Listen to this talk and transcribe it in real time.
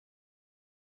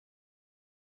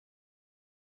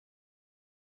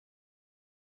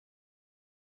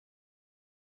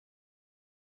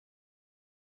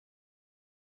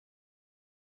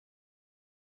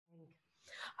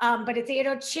but it's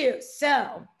 8:02.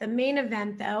 So the main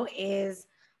event, though, is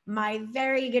my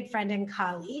very good friend and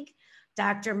colleague,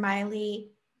 Dr. Maile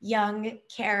Young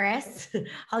Karris,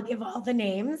 I'll give all the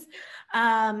names,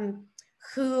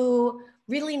 who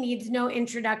really needs no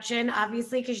introduction,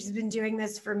 obviously, because she's been doing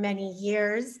this for many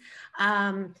years.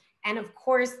 And of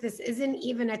course, this isn't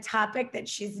even a topic that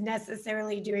she's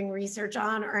necessarily doing research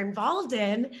on or involved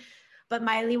in, but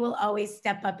Maile will always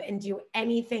step up and do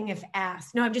anything if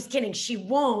asked. No, I'm just kidding. She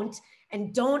won't.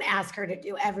 And don't ask her to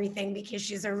do everything because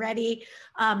she's already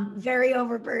very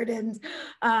overburdened.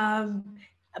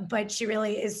 But she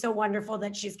really is so wonderful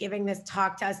that she's giving this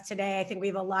talk to us today. I think we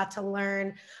have a lot to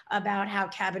learn about how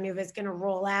Cabenuva is going to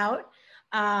roll out.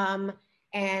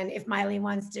 And if Maile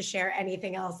wants to share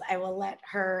anything else, I will let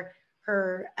her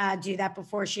do that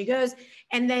before she goes.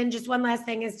 And then just one last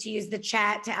thing is to use the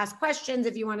chat to ask questions.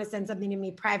 If you want to send something to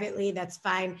me privately, that's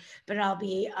fine, but I'll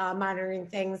be monitoring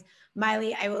things.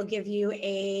 Maile, I will give you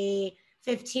a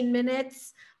 15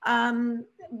 minutes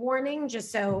warning,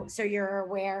 just so you're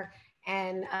aware,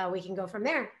 and we can go from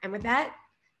there. And with that,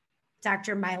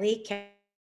 Dr. Maile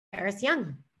Karris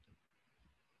Young.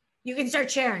 You can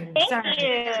start sharing. Thank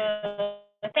you.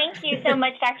 Thank you so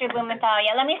much, Dr. Blumenthal.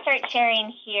 Yeah, let me start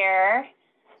sharing here.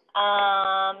 So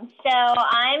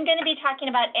I'm going to be talking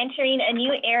about entering a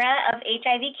new era of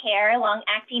HIV care,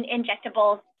 long-acting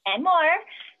injectables, and more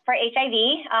for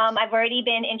HIV. I've already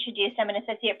been introduced. I'm an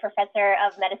associate professor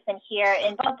of medicine here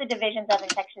in both the divisions of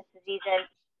infectious diseases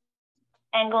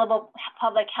and global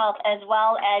public health, as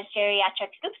well as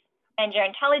geriatrics and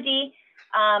gerontology.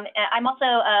 I'm also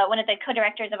one of the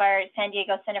co-directors of our San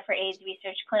Diego Center for AIDS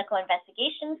Research Clinical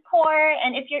Investigations Core.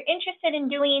 And if you're interested in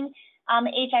doing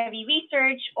HIV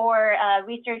research or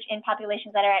research in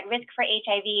populations that are at risk for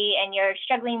HIV and you're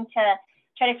struggling to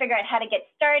try to figure out how to get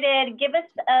started, give us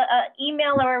an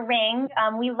email or a ring.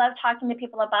 We love talking to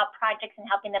people about projects and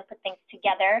helping them put things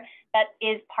together. That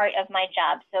is part of my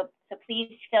job. So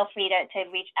please feel free to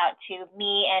reach out to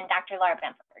me and Dr. Laura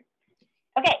Bamford.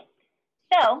 Okay,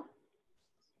 so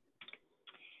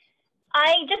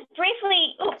I just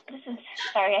briefly,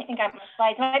 sorry, I think my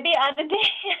slides might be out of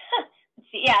date.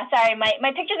 Let's see, yeah, sorry,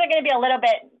 my pictures are gonna be a little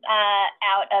bit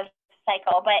out of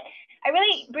cycle, but I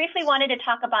really briefly wanted to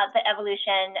talk about the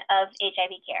evolution of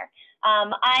HIV care.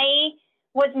 I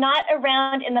was not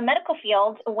around in the medical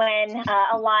field when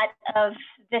a lot of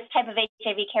this type of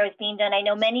HIV care was being done. I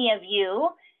know many of you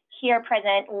here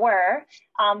present were,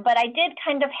 but I did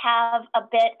kind of have a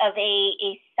bit of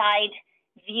a side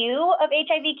view of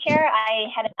HIV care. I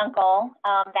had an uncle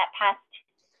that passed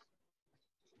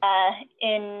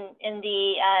in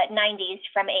the 90s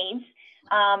from AIDS,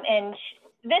 and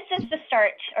this is the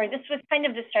start, or this was kind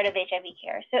of the start of HIV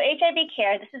care. So HIV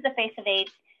care, this is the face of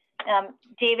AIDS.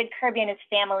 David Kirby and his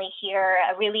family here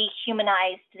really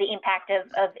humanized the impact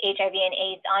of HIV and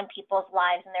AIDS on people's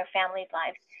lives and their families'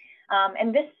 lives.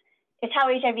 And this is how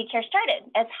HIV care started,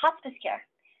 as hospice care.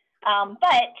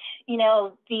 But, you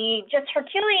know, the just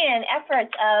Herculean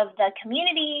efforts of the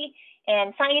community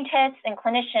and scientists and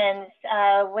clinicians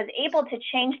was able to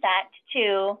change that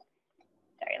to,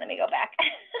 sorry, let me go back.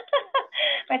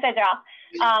 My slides are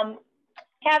off.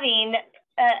 Having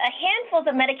a handfuls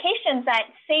of medications that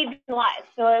saved lives.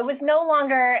 So it was no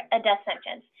longer a death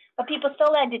sentence, but people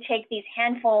still had to take these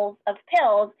handfuls of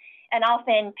pills, and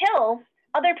often pills,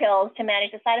 other pills, to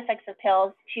manage the side effects of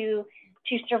pills to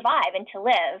survive and to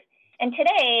live. And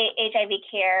today, HIV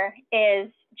care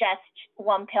is just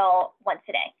one pill once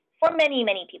a day for many,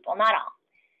 many people, not all.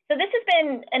 So this has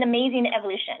been an amazing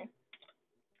evolution.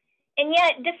 And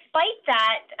yet, despite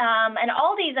that, and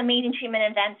all these amazing treatment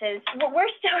advances,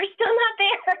 we're still not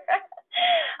there.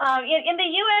 In the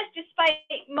U.S.,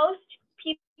 despite most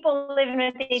people living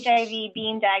with HIV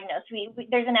being diagnosed,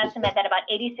 there's an estimate that about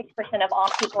 86% of all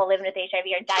people living with HIV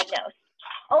are diagnosed.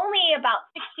 Only about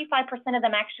 65% of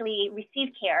them actually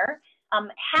receive care.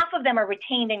 Half of them are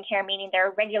retained in care, meaning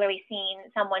they're regularly seeing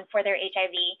someone for their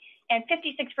HIV, and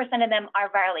 56% of them are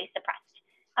virally suppressed.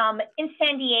 In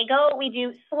San Diego, we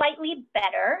do slightly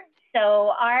better.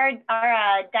 So our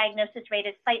diagnosis rate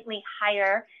is slightly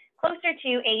higher, closer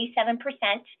to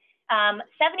 87%.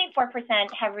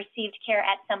 74% have received care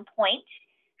at some point.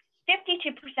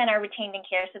 52% are retained in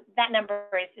care. So that number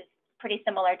is pretty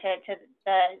similar to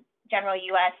the general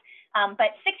US,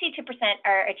 but 62%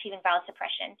 are achieving viral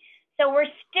suppression. So we're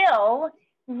still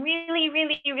really,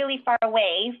 really, really far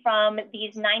away from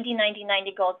these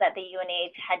 90-90-90 goals that the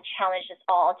UNAIDS had challenged us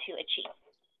all to achieve.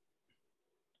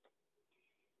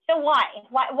 So why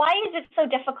is it so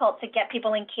difficult to get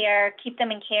people in care, keep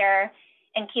them in care,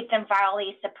 and keep them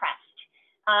virally suppressed?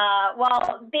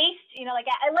 Well, based, you know, like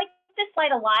I like this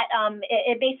slide a lot.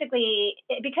 It basically,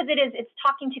 because it's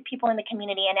talking to people in the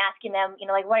community and asking them, you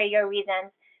know, like, what are your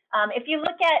reasons? If you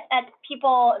look at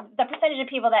people, the percentage of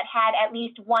people that had at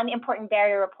least one important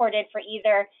barrier reported for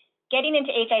either getting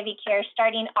into HIV care,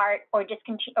 starting ART,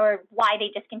 or why they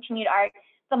discontinued ART,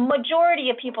 the majority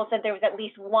of people said there was at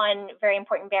least one very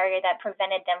important barrier that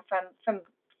prevented them from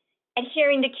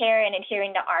adhering to care and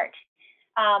adhering to ART.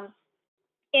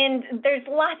 And there's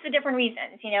lots of different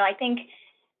reasons. You know, I think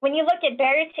when you look at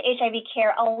barriers to HIV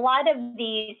care, a lot of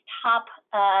these top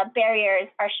barriers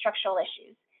are structural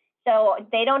issues. So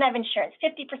they don't have insurance.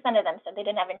 50% of them said they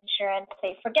didn't have insurance.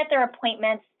 They forget their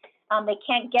appointments. They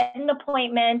can't get an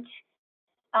appointment.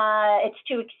 It's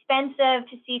too expensive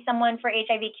to see someone for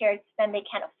HIV care, then they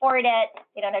can't afford it.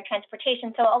 They don't have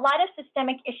transportation. So a lot of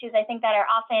systemic issues, I think, that are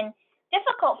often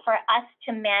difficult for us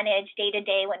to manage day to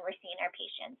day when we're seeing our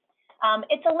patients.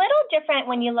 It's a little different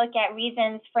when you look at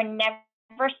reasons for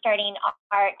never starting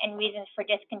ART and reasons for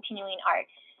discontinuing ART.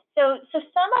 So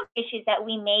some of the issues that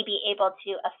we may be able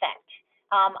to affect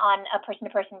on a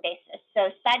person-to-person basis.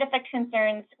 So side effect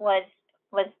concerns was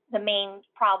the main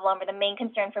problem or the main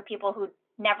concern for people who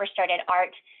never started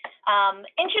ART.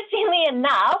 Interestingly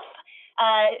enough,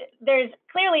 there's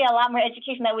clearly a lot more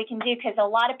education that we can do because a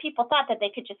lot of people thought that they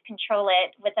could just control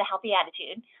it with a healthy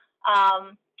attitude.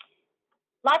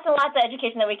 Lots and lots of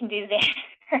education that we can do there.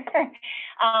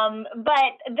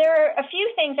 But there are a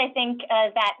few things I think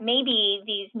that maybe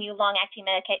these new long-acting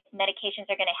medications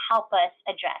are going to help us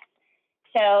address.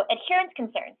 So adherence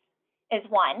concerns is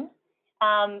one.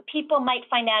 People might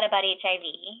find out about HIV,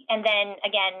 and then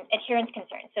again, adherence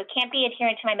concerns. So can't be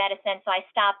adherent to my medicine, so I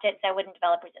stopped it so I wouldn't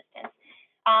develop resistance.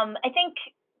 I think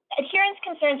adherence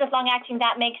concerns with long-acting,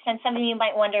 that makes sense. Some of you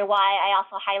might wonder why I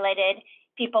also highlighted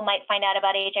people might find out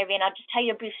about HIV, and I'll just tell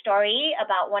you a brief story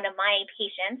about one of my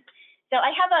patients. So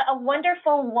I have a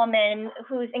wonderful woman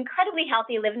who's incredibly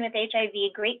healthy, living with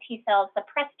HIV, great T cells,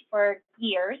 suppressed for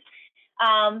years,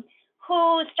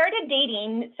 who started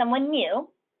dating someone new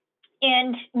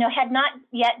and had not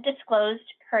yet disclosed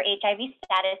her HIV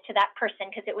status to that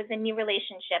person because it was a new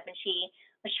relationship, and she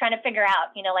was trying to figure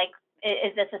out, like,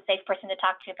 is this a safe person to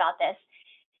talk to about this?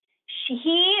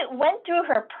 He went through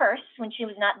her purse when she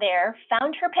was not there,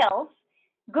 found her pills,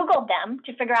 Googled them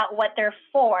to figure out what they're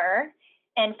for,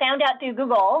 and found out through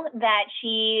Google that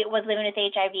she was living with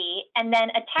HIV, and then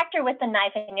attacked her with a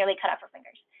knife and nearly cut off her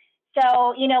fingers.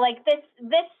 So, like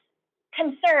this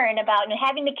concern about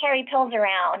having to carry pills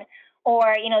around,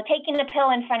 or taking a pill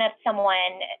in front of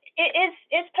someone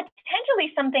is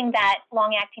potentially something that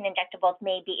long-acting injectables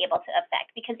may be able to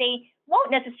affect, because they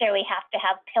won't necessarily have to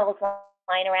have pills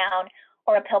lying around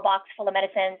or a pill box full of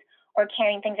medicines or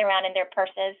carrying things around in their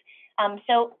purses.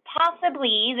 So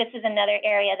possibly this is another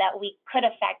area that we could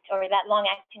affect, or that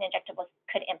long-acting injectables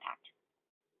could impact.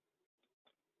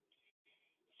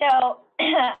 So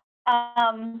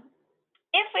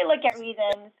if we look at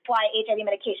reasons why HIV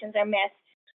medications are missed,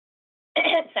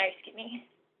 sorry, excuse me.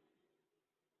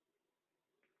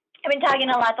 I've been talking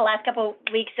a lot the last couple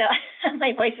of weeks, so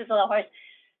my voice is a little hoarse.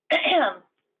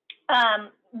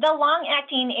 The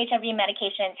long-acting HIV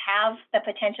medications have the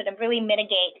potential to really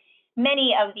mitigate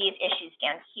many of these issues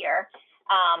down here,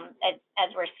 as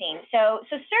we're seeing. So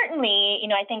certainly,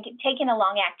 I think taking a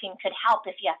long-acting could help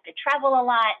if you have to travel a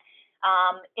lot,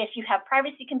 if you have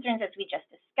privacy concerns, as we just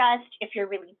discussed, if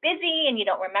you're really busy and you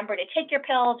don't remember to take your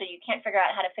pills, or you can't figure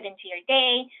out how to fit into your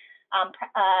day,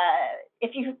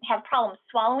 if you have problems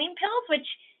swallowing pills, which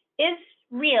is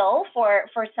real for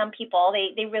some people.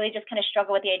 They really just kind of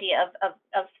struggle with the idea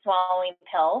of swallowing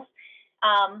pills.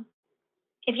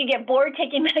 If you get bored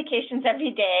taking medications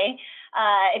every day,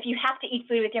 if you have to eat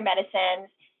food with your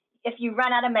medicines, if you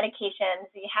run out of medications,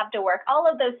 you have to work, all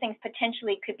of those things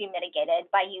potentially could be mitigated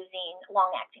by using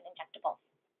long-acting injectables.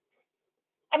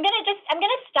 I'm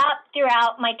gonna stop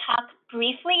throughout my talk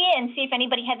briefly and see if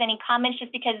anybody has any comments,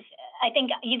 just because I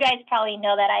think you guys probably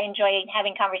know that I enjoy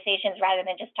having conversations rather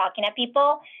than just talking at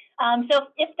people. So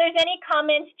if there's any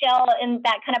comments, Jill, and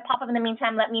that kind of pop up in the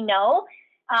meantime, let me know.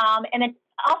 And then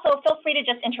also feel free to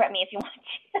just interrupt me if you want to.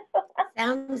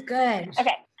 Sounds good.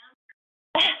 Okay.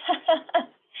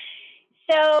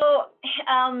 So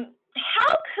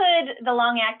how could the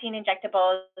long-acting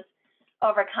injectables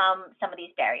overcome some of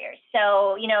these barriers?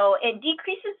 So, it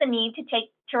decreases the need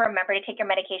to remember to take your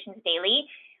medications daily.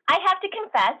 I have to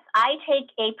confess, I take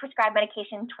a prescribed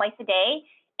medication twice a day,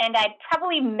 and I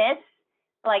probably miss,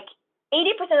 like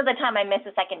 80% of the time I miss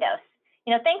a second dose.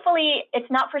 Thankfully, it's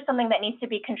not for something that needs to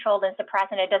be controlled and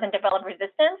suppressed, and it doesn't develop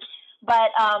resistance. But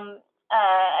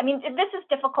I mean, this is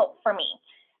difficult for me.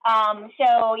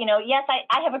 So, you know, yes,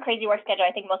 I have a crazy work schedule.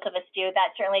 I think most of us do.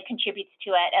 That certainly contributes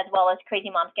to it, as well as crazy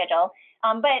mom schedule.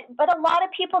 But a lot of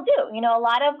people do. You know, a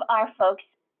lot of our folks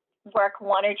work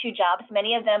 1 or 2 jobs.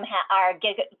 Many of them are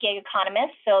gig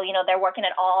economists. So, you know, they're working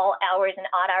at all hours and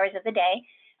odd hours of the day,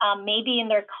 maybe in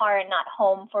their car and not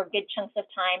home for good chunks of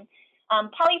time.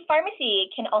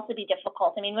 Polypharmacy can also be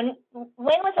difficult. I mean, when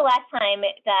was the last time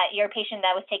that your patient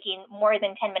that was taking more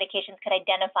than 10 medications could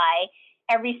identify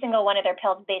every single one of their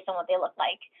pills based on what they look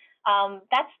like?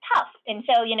 That's tough. And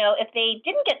so, you know, if they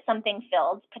didn't get something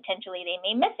filled, potentially they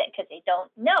may miss it because they don't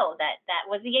know that that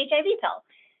was the HIV pill.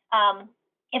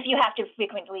 If you have to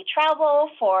frequently travel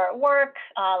for work,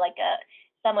 like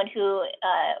someone who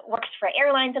works for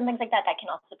airlines and things like that, that can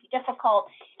also be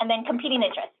difficult. And then competing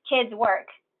interests, kids, work,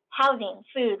 housing,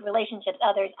 food, relationships,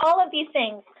 others, all of these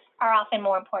things are often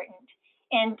more important.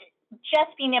 And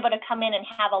just being able to come in and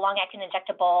have a long-acting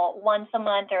injectable once a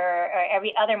month or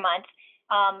every other month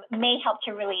may help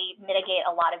to really mitigate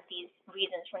a lot of these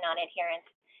reasons for non-adherence.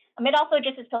 It also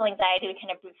just is pill anxiety. We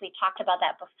kind of briefly talked about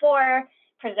that before.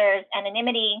 Preserves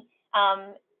anonymity.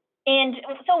 And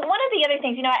so one of the other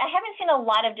things, you know, I haven't seen a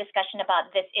lot of discussion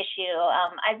about this issue.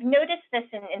 I've noticed this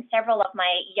in several of my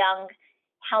young,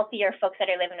 healthier folks that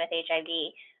are living with HIV.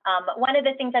 One of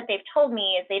the things that they've told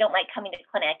me is they don't like coming to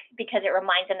clinic because it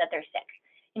reminds them that they're sick.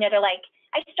 You know, they're like,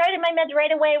 I started my meds right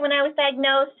away when I was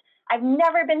diagnosed. I've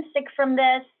never been sick from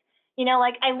this. You know,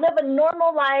 like I live a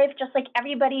normal life just like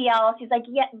everybody else. He's like,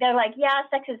 yeah, they're like, yeah,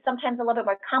 sex is sometimes a little bit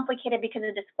more complicated because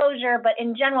of disclosure, but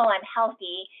in general, I'm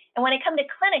healthy. And when I come to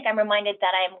clinic, I'm reminded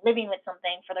that I'm living with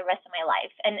something for the rest of my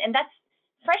life. And that's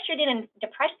frustrating and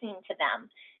depressing to them.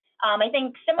 I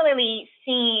think similarly,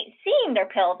 seeing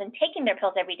their pills and taking their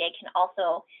pills every day can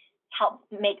also help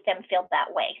make them feel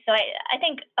that way. So I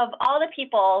think of all the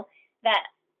people that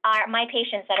are my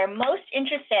patients that are most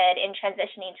interested in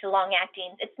transitioning to long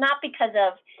acting, it's not because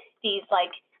of these like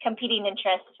competing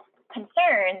interest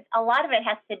concerns. A lot of it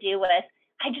has to do with,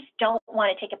 I just don't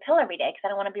want to take a pill every day because I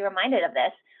don't want to be reminded of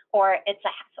this, or it's a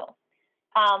hassle.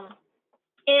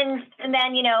 And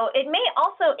then, you know, it may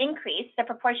also increase the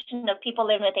proportion of people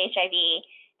living with HIV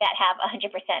that have 100%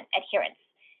 adherence.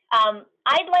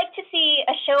 I'd like to see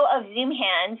a show of Zoom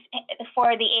hands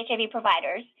for the HIV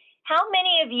providers. How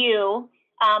many of you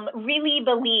really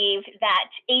believe that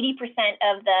 80%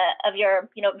 of your,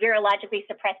 you know, virologically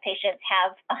suppressed patients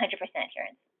have 100%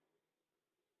 adherence?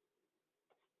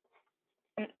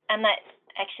 I'm not,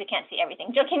 actually can't see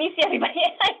everything. Joe, can you see everybody?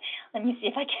 Let me see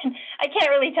if I can. I can't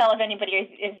really tell if anybody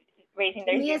is raising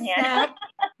their Zoom hand.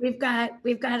 We've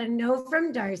got a no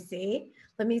from Darcy.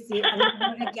 Let me see. Let me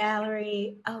go to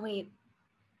gallery. Oh wait,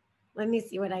 let me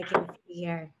see what I can see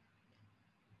here.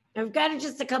 I've got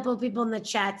just a couple of people in the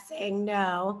chat saying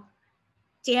no.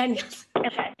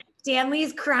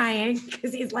 Stanley's crying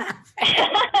because he's laughing.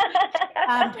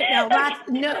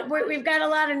 We've got a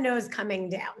lot of no's coming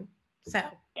down. So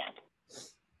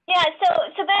yeah.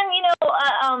 So then, you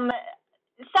know,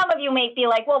 some of you may be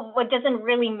like, well, what doesn't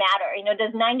really matter? You know,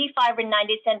 does 95 or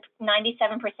 97%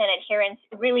 adherence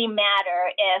really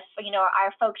matter if, you know,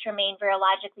 our folks remain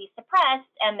virologically suppressed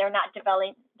and they're not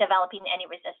developing any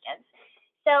resistance?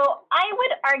 So I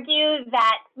would argue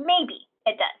that maybe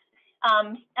it does.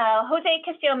 Jose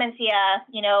Castillo-Mencia,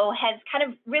 you know, has kind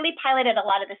of really piloted a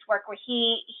lot of this work where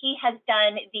he has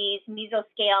done these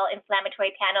mesoscale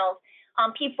inflammatory panels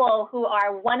on people who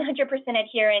are 100%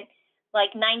 adherent,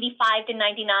 like 95 to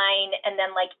 99, and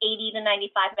then like 80 to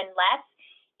 95 and less,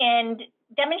 and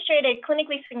demonstrated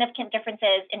clinically significant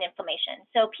differences in inflammation.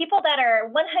 So people that are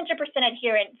 100%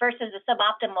 adherent versus the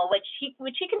suboptimal, which he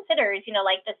considers, you know,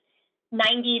 like this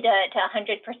 90 to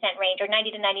 100% range or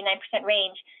 90 to 99%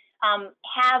 range,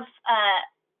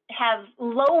 have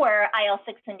lower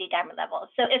IL-6 and D-dimer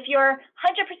levels. So if you're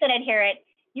 100% adherent,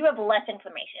 you have less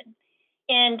inflammation.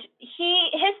 And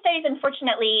his studies,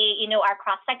 unfortunately, you know, are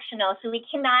cross-sectional, so we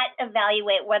cannot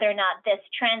evaluate whether or not this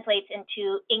translates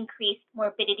into increased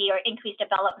morbidity or increased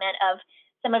development of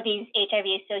some of these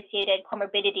HIV-associated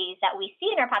comorbidities that we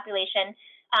see in our population.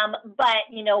 But,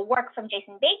 you know, work from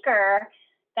Jason Baker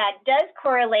that does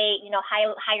correlate, you know,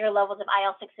 higher levels of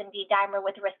IL-6 and D-dimer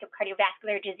with the risk of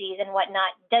cardiovascular disease and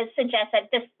whatnot does suggest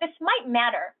that this might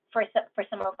matter for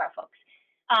some of our folks.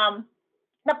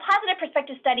 The positive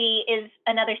perspective study is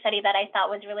another study that I thought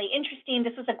was really interesting.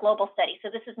 This was a global study, so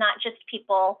this is not just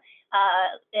people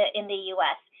in the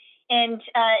U.S. And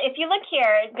if you look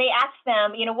here, they asked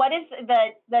them, you know, what is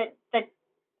the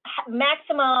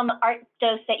maximum ART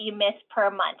dose that you miss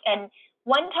per month? And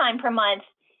 1 time per month,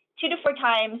 2 to 4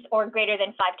 times, or greater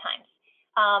than 5 times.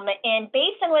 And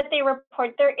based on what they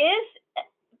report, there is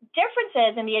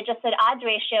differences in the adjusted odds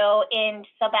ratio in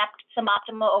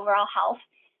suboptimal overall health,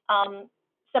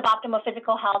 suboptimal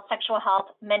physical health, sexual health,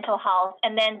 mental health,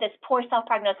 and then this poor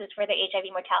self-prognosis for the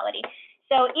HIV mortality.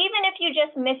 So even if you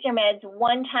just miss your meds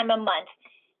one time a month,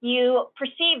 you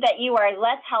perceive that you are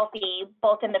less healthy,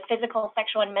 both in the physical,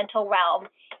 sexual, and mental realm,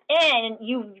 and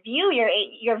you view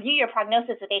your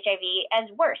prognosis with HIV as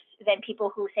worse than people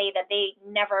who say that they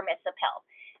never miss a pill.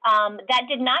 That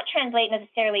did not translate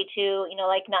necessarily to,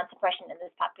 like non-suppression in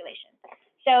this population.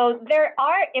 So there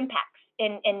are impacts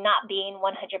in not being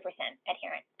 100%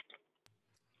 adherent.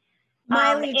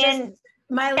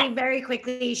 Maile, very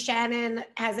quickly, Shannon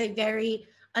has a very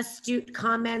astute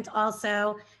comment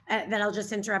also that I'll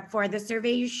just interrupt for. The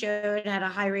survey you showed had a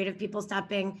high rate of people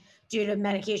stopping due to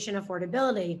medication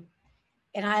affordability.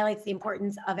 It highlights the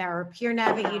importance of our peer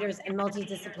navigators and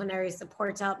multidisciplinary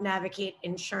support to help navigate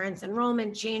insurance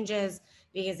enrollment changes,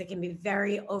 because it can be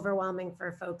very overwhelming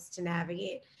for folks to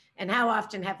navigate. And how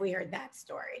often have we heard that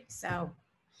story? So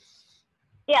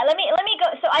yeah, let me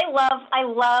go. So I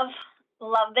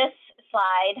love this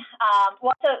slide.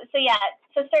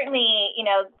 So certainly,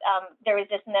 there was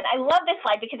this, and then I love this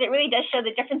slide because it really does show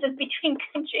the differences between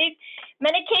countries.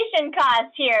 Medication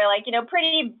costs here,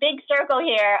 pretty big circle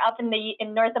here up in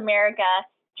North America,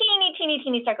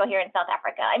 teeny circle here in South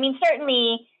Africa. I mean,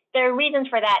 certainly there are reasons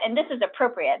for that, and this is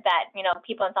appropriate that,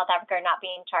 people in South Africa are not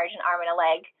being charged an arm and a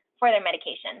leg for their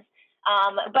medications.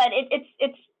 But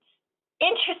it's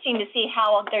interesting to see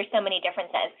how there's so many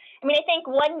differences. I mean, I think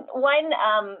one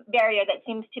barrier that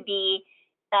seems to be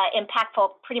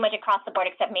impactful pretty much across the board,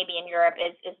 except maybe in Europe,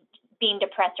 is being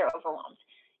depressed or overwhelmed.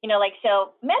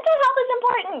 So mental health is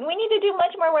important. We need to do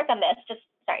much more work on this. Just,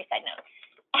 sorry, side note.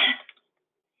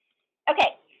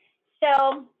 Okay,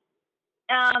 so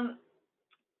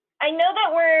I know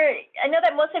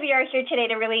that most of you are here today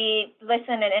to really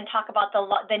listen and talk about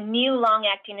the new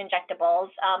long-acting injectables.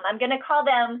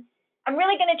 I'm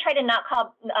really going to try to not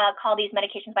call these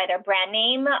medications by their brand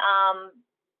name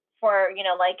for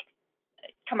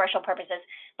commercial purposes.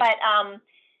 But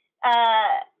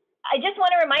I just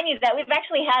want to remind you that we've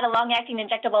actually had a long-acting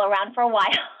injectable around for a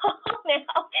while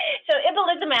now. So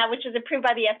ibalizumab, which was approved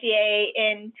by the FDA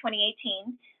in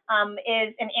 2018,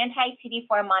 is an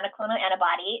anti-CD4 monoclonal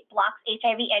antibody, blocks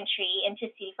HIV entry into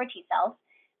CD4 T cells.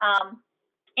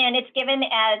 And it's given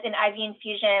as an IV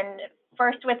infusion,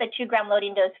 first with a 2-gram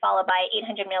loading dose, followed by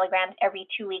 800 milligrams every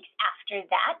 2 weeks after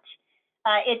that.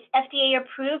 It's FDA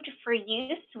approved for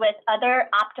use with other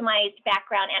optimized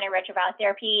background antiretroviral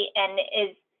therapy, and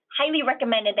is highly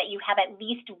recommended that you have at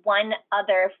least one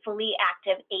other fully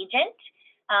active agent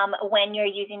when you're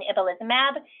using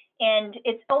ibalizumab. And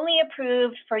it's only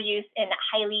approved for use in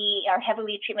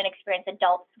heavily treatment experienced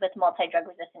adults with multi-drug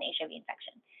resistant HIV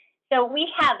infection. So we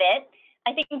have it.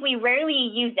 I think we rarely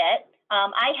use it.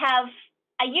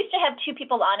 I used to have 2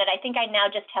 people on it. I think I now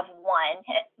just have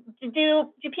 1. Do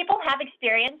people have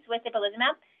experience with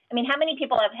ibalizumab? I mean, how many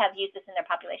people have used this in their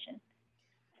population?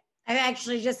 I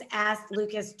actually just asked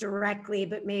Lucas directly,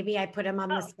 but maybe I put him on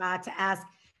the spot to ask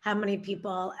how many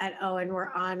people at Owen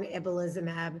were on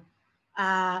ibalizumab.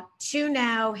 2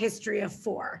 now, history of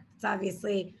 4. It's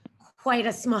obviously quite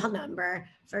a small number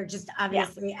for just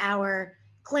obviously our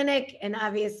clinic, and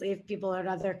obviously if people at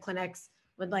other clinics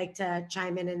would like to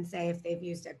chime in and say if they've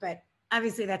used it, but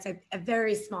obviously that's a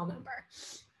very small number.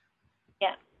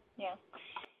 Yeah.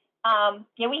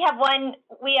 We have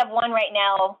one right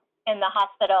now in the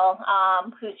hospital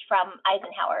who's from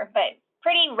Eisenhower, but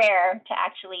pretty rare to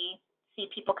actually see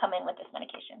people come in with this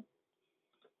medication.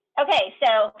 Okay,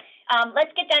 so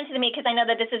let's get down to the meat, because I know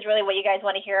that this is really what you guys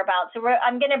want to hear about. So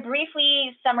I'm going to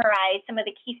briefly summarize some of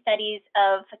the key studies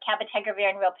of cabotegravir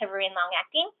and rilpivirine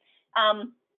long-acting.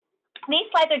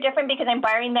 These slides are different because I'm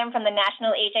borrowing them from the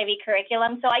National HIV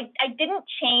Curriculum. So I didn't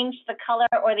change the color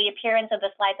or the appearance of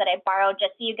the slides that I borrowed,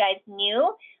 just so you guys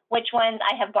knew which ones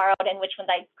I have borrowed and which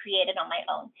ones I created on my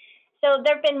own. So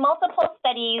there have been multiple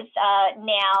studies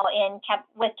now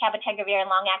with cabotegravir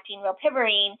and long-acting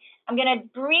rilpivirine. I'm going to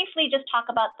briefly just talk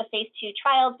about the phase 2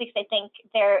 trials because I think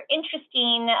they're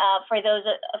interesting for those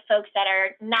folks that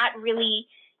are not really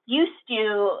used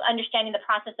to understanding the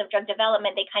process of drug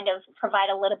development. They kind of provide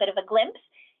a little bit of a glimpse,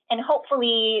 and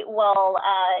hopefully will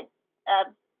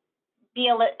be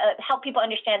able to help people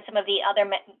understand some of the other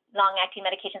long-acting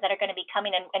medications that are going to be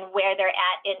coming and where they're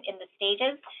at in the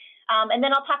stages. And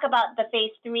then I'll talk about the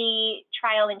phase 3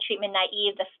 trial in treatment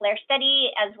naive, the FLAIR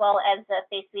study, as well as the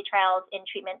phase 3 trials in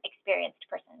treatment experienced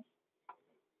persons.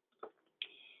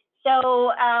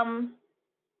 So,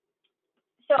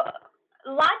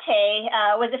 Latte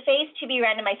was a phase 2b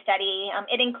randomized study.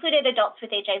 It included adults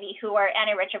with HIV who were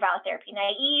antiretroviral therapy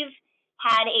naive,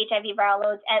 had HIV viral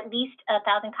loads at least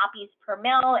 1,000 copies per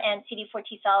mil, and CD4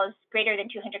 T cells greater than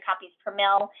 200 copies per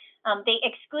mil. They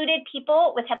excluded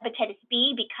people with hepatitis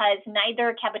B because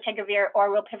neither cabotegravir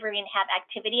or rilpivirine have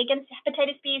activity against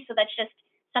hepatitis B. So that's just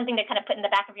something to kind of put in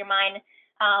the back of your mind,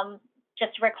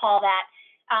 just to recall that.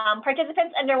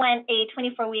 Participants underwent a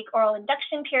 24-week oral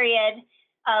induction period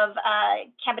of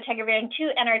cabotegravir and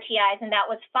 2 NRTIs, and that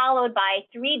was followed by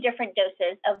 3 different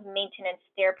doses of maintenance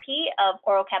therapy of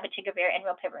oral cabotegravir and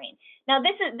rilpivirine. Now,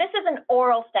 this is an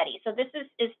oral study, so this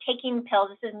is taking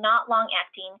pills. This is not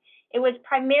long-acting. It was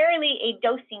primarily a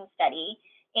dosing study,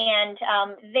 and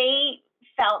they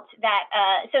felt that.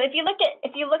 So if you look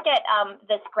at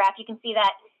this graph, you can see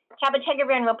that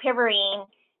cabotegravir and rilpivirine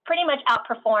pretty much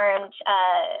outperformed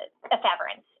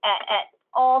efavirenz at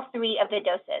all 3 of the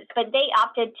doses, but they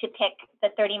opted to pick the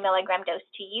 30 milligram dose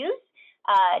to use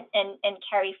and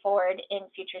carry forward in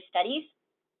future studies.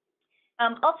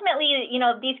 Ultimately,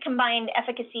 these combined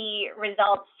efficacy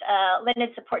results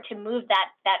lended support to move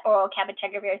that oral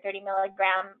cabotegravir 30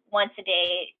 milligram once a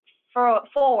day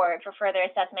forward for further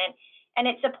assessment. And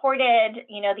it supported,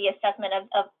 the assessment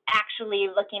of actually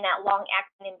looking at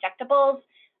long-acting injectables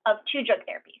of 2 drug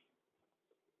therapies.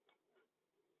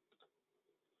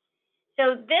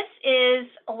 So this is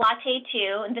Latte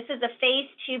 2, and this is a phase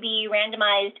 2b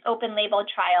randomized open label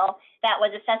trial that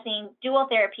was assessing dual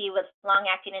therapy with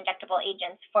long-acting injectable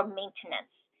agents for maintenance.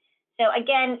 So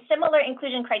again, similar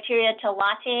inclusion criteria to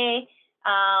Latte.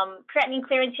 Creatinine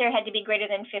clearance here had to be greater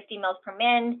than 50 mils per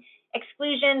min.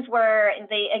 Exclusions were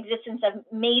the existence of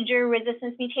major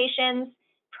resistance mutations,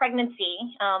 pregnancy.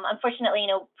 Unfortunately,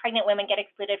 pregnant women get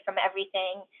excluded from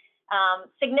everything.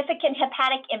 Significant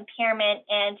hepatic impairment,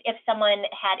 and if someone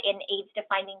had an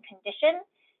AIDS-defining condition.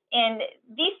 And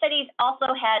these studies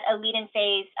also had a lead-in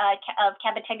phase of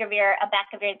cabotegravir,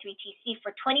 abacavir, and 3-TC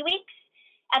for 20 weeks.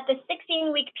 At the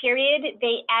 16-week period,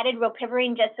 they added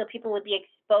rilpivirine just so people would be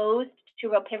exposed to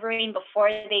rilpivirine before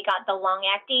they got the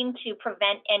long-acting to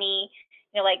prevent any,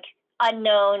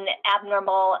 unknown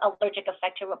abnormal allergic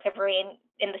effect to rilpivirine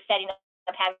in the setting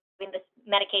of having this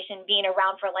medication being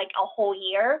around for like a whole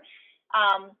year.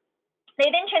 They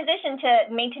then transitioned to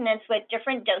maintenance with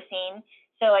different dosing.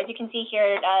 So as you can see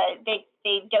here, they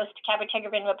dosed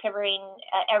cabotegravir and rilpivirine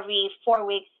every 4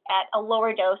 weeks at a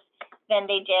lower dose than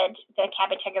they did the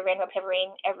cabotegravir and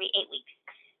rilpivirine every 8 weeks.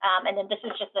 And then this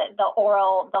is just the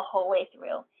oral the whole way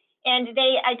through. And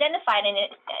they identified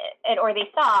or they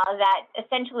saw that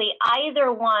essentially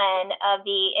either one of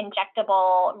the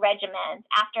injectable regimens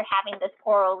after having this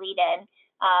oral lead-in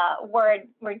were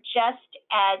just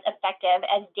as effective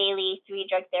as daily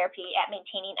 3-drug therapy at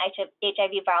maintaining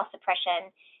HIV viral suppression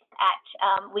at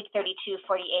week 32,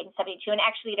 48, and 72. And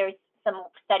actually, there's some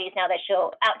studies now that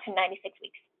show out to 96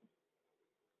 weeks.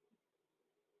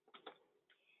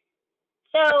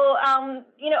 So,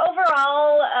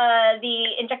 overall,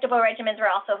 the injectable regimens were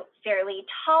also fairly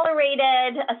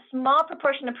tolerated. A small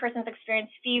proportion of persons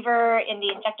experienced fever in the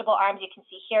injectable arms, you can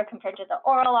see here, compared to the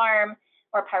oral arm,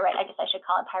 or I guess I should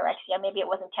call it pyrexia. Maybe it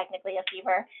wasn't technically a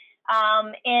fever.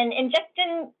 And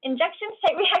injection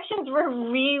site reactions were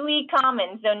really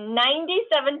common. So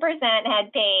 97%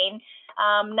 had pain.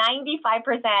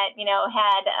 95%,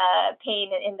 had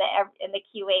pain in the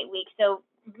Q8 week. So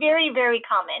very, very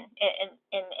common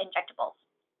in injectables,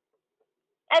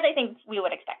 as I think we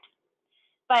would expect.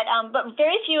 But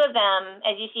very few of them,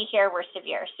 as you see here, were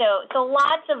severe. So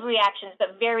lots of reactions,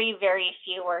 but very, very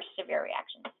few were severe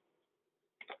reactions.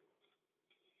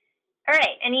 All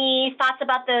right, any thoughts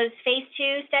about those phase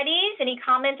 2 studies? Any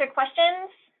comments or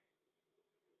questions?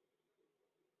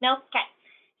 No? Okay.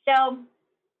 So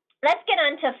let's get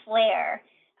on to flare.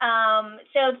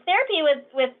 So therapy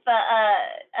with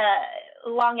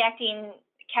long-acting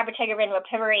cabotegravir and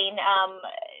rilpivirine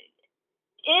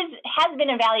has been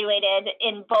evaluated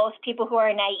in both people who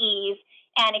are naive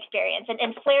and experienced,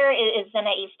 and flare is a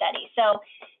naive study. So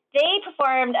they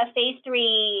performed a phase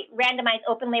 3 randomized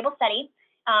open-label study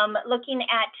looking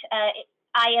at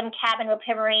IM cab and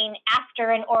rilpivirine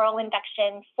after an oral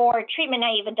induction for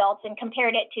treatment-naive adults and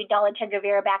compared it to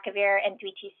dolutegravir, abacavir, and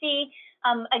 3-TC.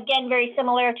 Again, very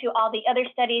similar to all the other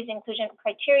studies, inclusion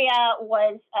criteria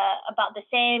was about the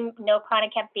same, no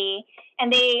chronic Hep B.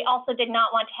 And they also did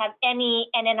not want to have any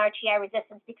NNRTI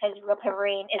resistance because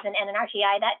rilpivirine is an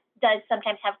NNRTI that does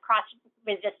sometimes have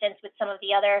cross-resistance with some of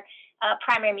the other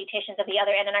primary mutations of the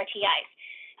other NNRTIs.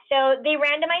 So they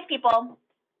randomized people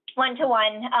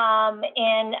one-to-one,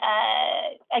 and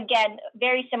again,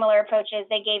 very similar approaches.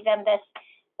 They gave them this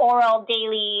oral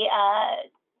daily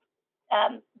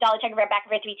dolutegravir,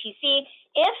 bacavir 3TC,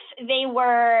 if they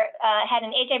were had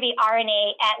an HIV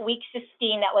RNA at week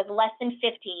 16 that was less than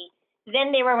 50,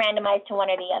 then they were randomized to one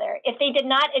or the other. If they did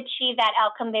not achieve that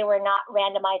outcome, they were not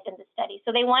randomized in the study.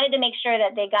 So they wanted to make sure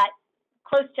that they got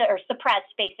close to or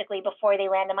suppressed basically before they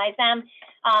randomized them.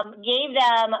 Gave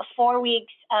them 4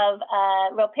 weeks of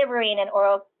rilpivirine and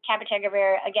oral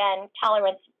cabotegravir, again,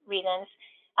 tolerance reasons,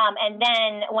 and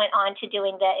then went on to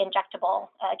doing the injectable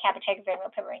cabotegravir and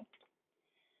rilpivirine.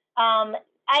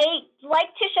 I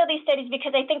like to show these studies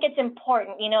because I think it's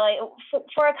important, you know,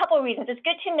 for a couple of reasons. It's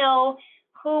good to know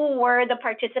who were the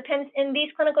participants in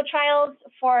these clinical trials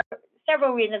for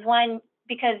several reasons. One,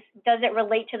 because does it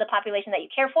relate to the population that you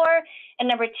care for? And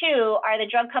number two, are the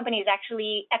drug companies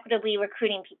actually equitably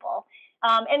recruiting people?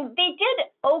 And they did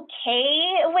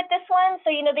okay with this one. So,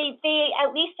 you know, they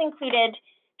at least included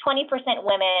 20%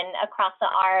 women across the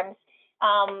arms.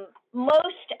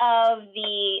 Most of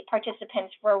the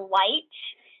participants were white.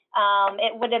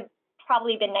 It would have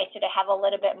probably been nicer to have a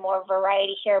little bit more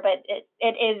variety here, but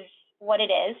it is what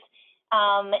it is.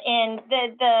 And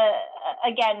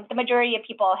again, the majority of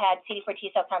people had CD4 T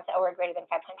cell counts that were greater than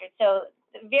 500. So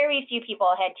very few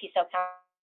people had T cell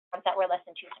counts that were less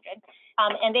than 200.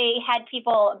 And they had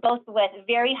people both with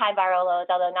very high viral loads,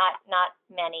 although not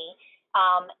many,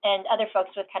 and other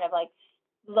folks with kind of like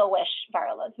lowish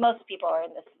viral loads. Most people are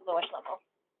in this lowish level.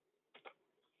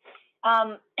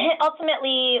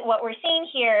 Ultimately, what we're seeing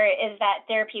here is that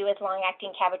therapy with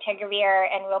long-acting cabotegravir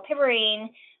and rilpivirine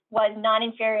was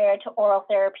non-inferior to oral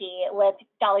therapy with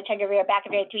dolutegravir,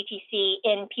 bacavir, 3TC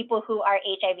in people who are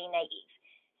HIV naive.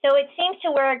 So it seems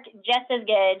to work just as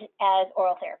good as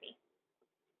oral therapy.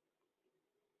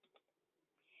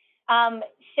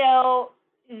 So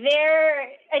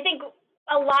I think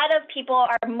a lot of people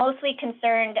are mostly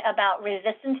concerned about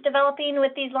resistance developing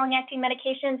with these long-acting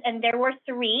medications, and there were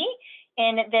 3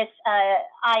 in this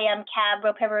IM cab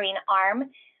rilpivirine arm.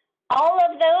 All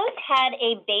of those had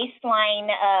a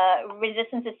baseline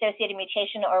resistance-associated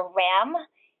mutation, or RAM,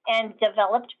 and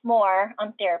developed more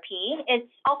on therapy.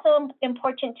 It's also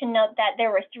important to note that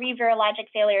there were 3 virologic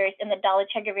failures in the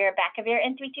dolutegravir, bacavir,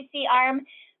 and 3TC arm,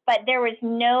 but there was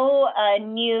no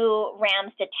new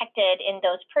RAMs detected in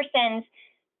those persons,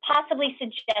 possibly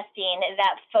suggesting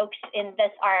that folks in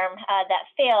this arm that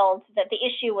failed, that the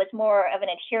issue was more of an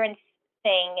adherence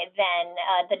thing than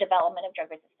the development of drug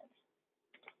resistance.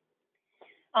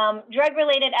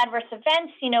 Drug-related adverse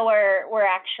events, you know, were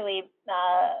actually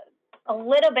a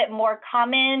little bit more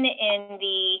common in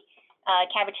the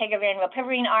cabotegravir and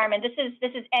rilpivirine arm, and this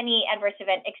is any adverse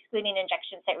event excluding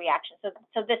injection site reactions.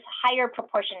 So this higher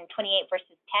proportion, 28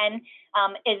 versus 10,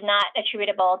 is not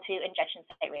attributable to injection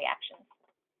site reactions.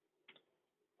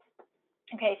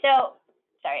 Okay, so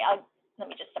sorry, let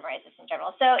me just summarize this in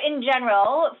general. So in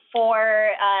general,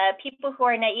 for people who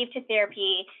are naive to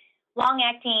therapy,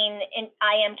 long-acting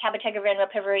IM cabotegravir and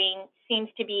rilpivirine seems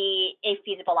to be a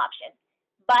feasible option,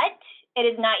 but it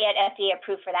is not yet FDA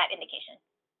approved for that indication.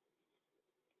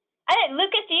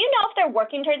 Lucas, do you know if they're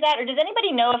working towards that, or does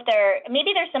anybody know if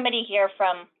maybe there's somebody here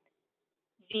from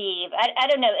ViiV? I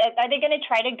don't know. Are they going to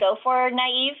try to go for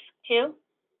naive too?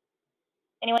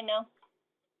 Anyone know?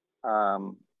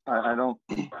 I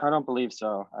don't believe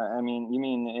so. I mean, you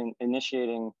mean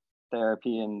initiating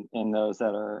therapy in those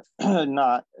that are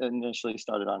not initially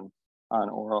started on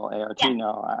oral ART? Yeah.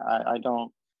 No, I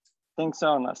don't think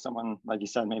so, unless someone, like you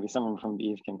said, maybe someone from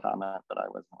ViiV can comment, but I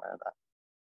wasn't aware of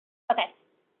that. Okay.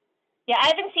 Yeah, I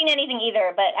haven't seen anything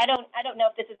either, but I don't know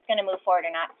if this is going to move forward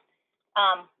or not.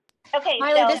 Okay,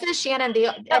 Maile, this is Shannon.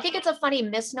 I think it's a funny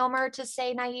misnomer to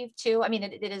say naive too. I mean,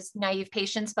 it is naive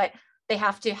patients, but they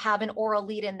have to have an oral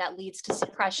lead-in that leads to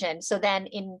suppression. So then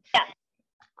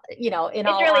you know, in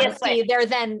all honesty, they're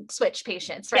then switch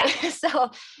patients, right? Yeah.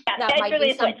 So that might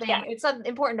be something, it's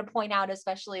important to point out,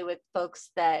 especially with folks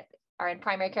that are in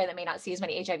primary care that may not see as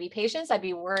many HIV patients. I'd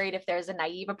be worried if there's a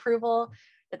naive approval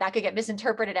that could get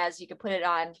misinterpreted as you could put it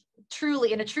on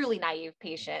in a truly naive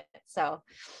patient. So,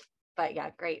 but yeah,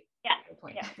 great. Yeah. Good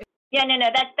point. Yeah. No.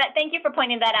 Thank you for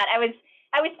pointing that out. I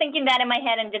was thinking that in my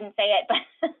head and didn't say it,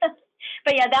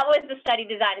 but yeah, that was the study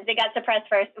design. They got suppressed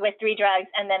first with 3 drugs,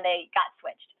 and then they got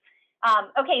switched.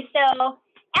 Okay, so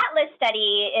ATLAS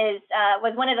study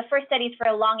was one of the first studies for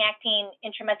a long-acting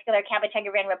intramuscular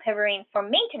cabotegravir and rilpivirine for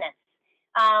maintenance.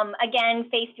 Again,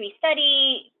 phase 3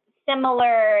 study,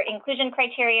 similar inclusion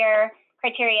criteria.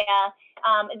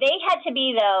 They had to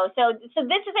be though. So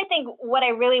this is, I think, what I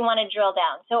really want to drill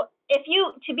down. So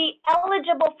to be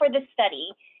eligible for the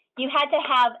study, you had to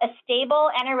have a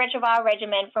stable antiretroviral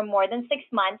regimen for more than 6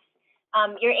 months,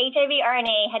 Your HIV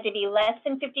RNA had to be less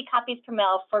than 50 copies per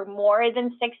mil for more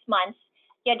than 6 months.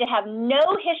 You had to have no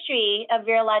history of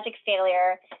virologic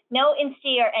failure, no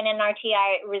INSTI or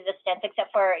NNRTI resistance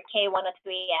except for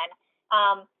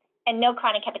K103N, and no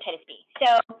chronic hepatitis B.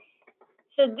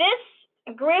 So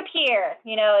this group here,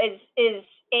 you know, is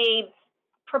a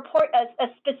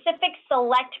specific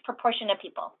select proportion of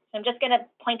people. So I'm just going to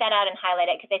point that out and highlight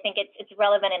it because I think it's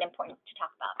relevant and important to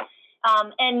talk about.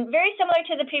 And very similar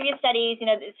to the previous studies, you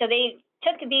know, so they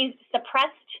took these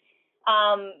suppressed,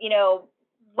 you know,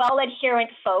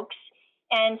 well-adherent folks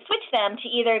and switched them to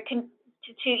either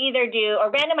do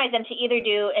or randomize them to either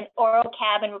do an oral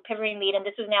CAB and rilpivirine lead, and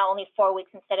this was now only 4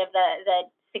 weeks instead of the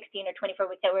 16 or 24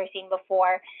 weeks that we were seeing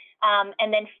before,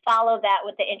 and then follow that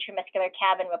with the intramuscular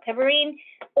CAB and rilpivirine,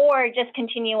 or just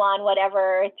continue on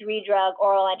whatever 3-drug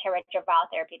oral antiretroviral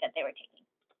therapy that they were taking.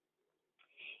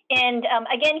 And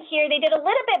again, here they did a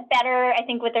little bit better, I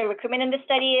think, with the recruitment in the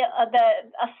study.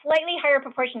 A slightly higher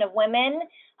proportion of women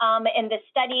in the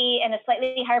study, and a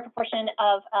slightly higher proportion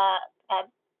of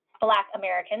Black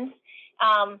Americans.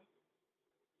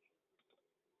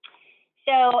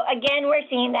 So again, we're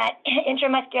seeing that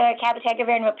intramuscular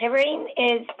cabotegravir and rilpivirine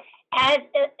is as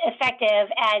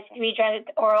effective as 3-drug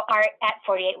oral ART at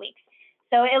 48 weeks.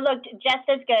 So it looked just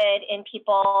as good in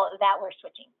people that were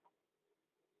switching.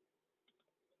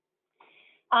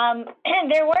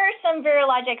 There were some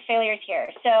virologic failures here.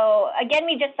 So again,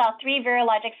 we just saw 3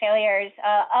 virologic failures.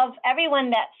 Of everyone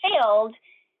that failed,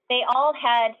 they all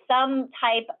had some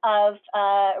type of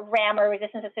RAM or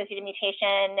resistance-associated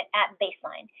mutation at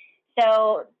baseline.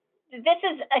 So this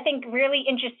is, I think, really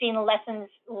interesting lessons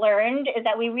learned, is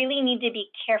that we really need to be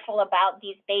careful about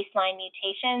these baseline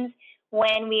mutations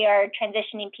when we are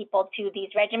transitioning people to these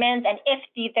regimens. And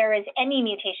if there is any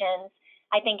mutations,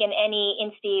 I think in any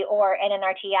INSTI or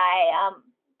NNRTI,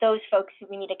 those folks,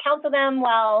 we need to counsel them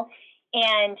well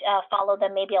and follow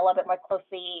them maybe a little bit more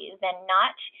closely than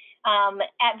not.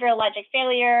 At virologic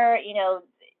failure, you know,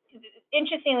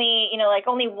 interestingly, you know, like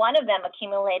only one of them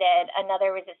accumulated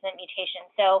another resistant mutation.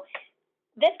 So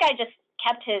this guy just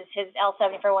kept his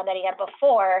L741 that he had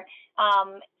before.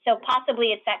 So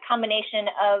possibly it's that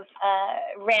combination of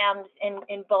RAMs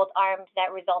in both arms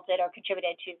that resulted or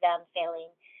contributed to them failing.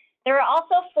 There are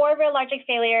also 4 virologic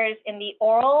failures in the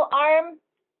oral arm,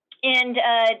 and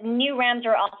new RAMs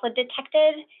are also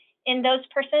detected in those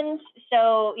persons.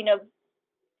 So, you know,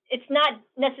 it's not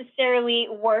necessarily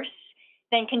worse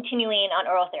than continuing on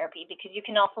oral therapy, because you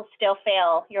can also still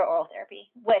fail your oral therapy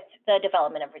with the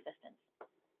development of resistance.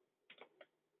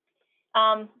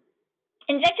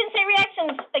 Injection site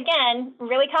reactions, again,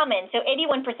 really common. So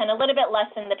 81%, a little bit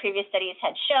less than the previous studies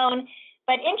had shown.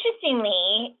 But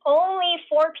interestingly, only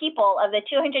 4 people of the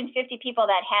 250 people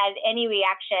that had any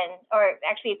reaction, or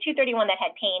actually 231 that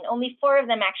had pain, only 4 of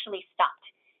them actually stopped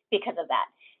because of that.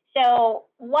 So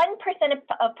 1%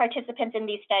 of participants in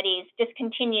these studies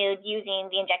discontinued using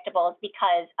the injectables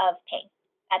because of pain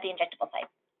at the injectable site,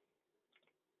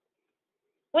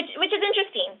 which is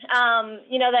interesting.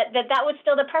 You know, that was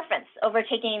still the preference over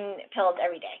taking pills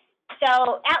every day.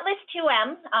 So Atlas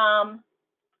 2M.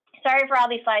 Sorry for all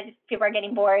these slides. People are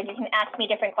getting bored. You can ask me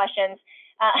different questions.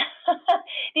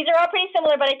 These are all pretty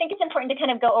similar, but I think it's important to kind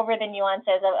of go over the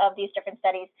nuances of these different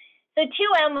studies. So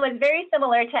 2M was very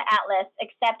similar to Atlas,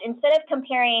 except instead of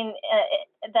comparing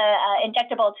the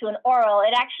injectable to an oral,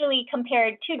 it actually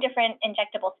compared 2 different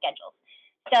injectable schedules.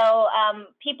 So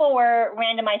people were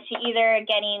randomized to either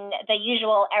getting the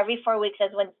usual every 4 weeks,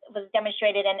 as was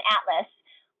demonstrated in Atlas,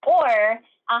 or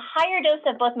a higher dose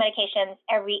of both medications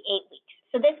every 8 weeks.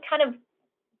 So this kind of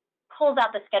pulls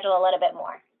out the schedule a little bit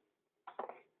more.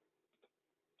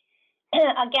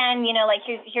 Again, you know, like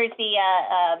here's the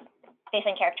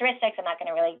baseline characteristics. I'm not going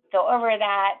to really go over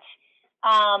that.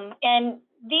 And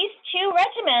these 2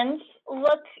 regimens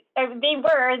they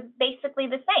were basically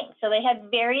the same. So they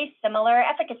had very similar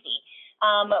efficacy,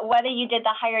 whether you did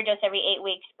the higher dose every 8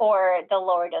 weeks or the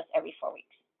lower dose every 4 weeks.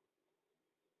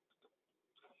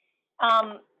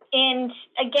 And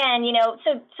again, you know,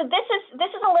 so this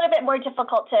is a little bit more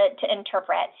difficult to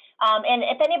interpret. And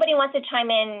if anybody wants to chime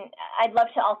in, I'd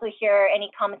love to also hear any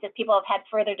comments if people have had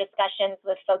further discussions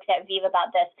with folks at ViiV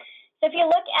about this. So if you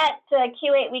look at the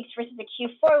Q8 weeks versus the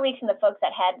Q4 weeks and the folks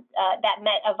that had that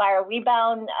met a viral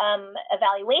rebound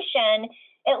evaluation,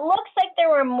 it looks like there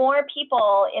were more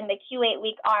people in the Q8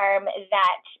 week arm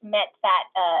that met that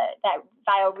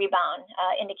viral rebound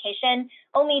indication,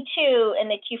 only 2 in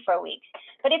the Q4 weeks.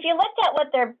 But if you looked at what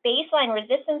their baseline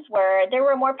resistance were, there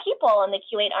were more people in the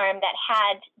Q8 arm that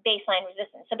had baseline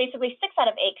resistance. So basically 6 out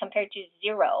of 8 compared to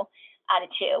 0 out of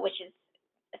 2, which is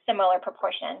similar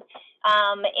proportion.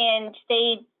 And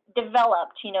they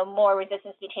developed, more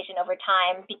resistance mutation over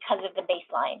time because of the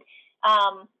baseline.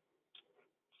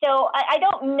 So I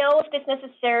don't know if this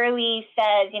necessarily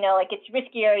says, like it's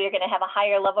riskier, you're going to have a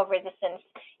higher level of resistance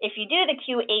if you do the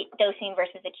Q8 dosing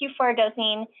versus the Q4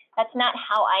 dosing. That's not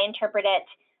how I interpret it.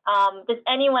 Does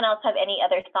anyone else have any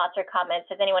other thoughts or comments?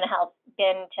 Has anyone else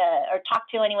been to or talked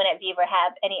to anyone at VIV or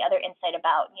have any other insight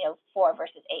about, 4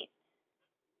 versus 8?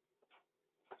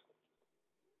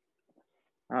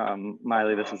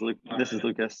 Maile, this is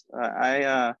Lucas.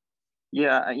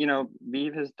 Yeah,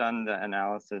 VIV has done the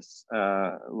analysis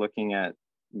looking at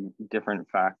different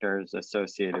factors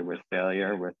associated with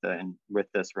failure with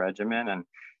this regimen, and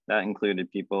that included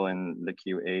people in the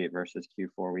Q8 versus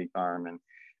Q4 week arm. And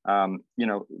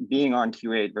being on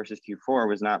Q8 versus Q4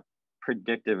 was not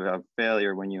predictive of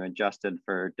failure when you adjusted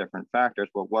for different factors.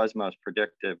 What was most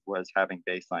predictive was having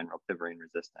baseline rilpivirine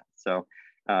resistance. So,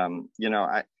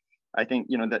 I think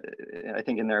I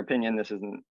think in their opinion, this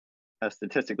isn't a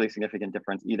statistically significant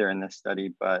difference either in this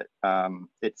study, but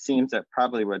it seems that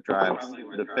probably what drives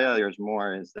the failures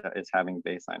more is having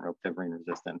baseline rilpivirine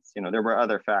resistance. There were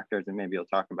other factors, and maybe you'll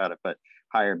talk about it, but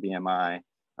higher BMI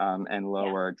and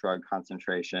lower drug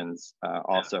concentrations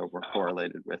also were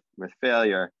correlated with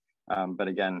failure. But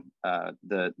again,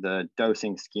 the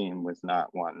dosing scheme was not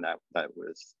one that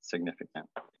was significant.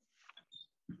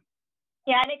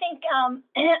 Yeah, and I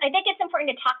think it's important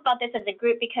to talk about this as a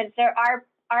group because there are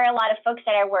a lot of folks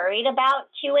that are worried about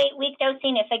Q8 week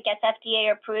dosing if it gets FDA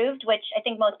approved, which I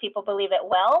think most people believe it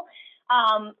will.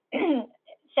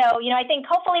 So, I think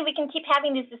hopefully we can keep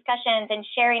having these discussions and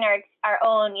sharing our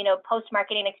own,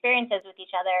 post-marketing experiences with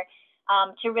each other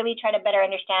to really try to better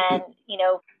understand,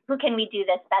 who can we do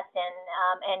this best in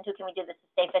and who can we do this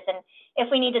the safest. And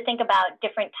if we need to think about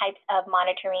different types of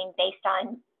monitoring based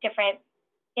on different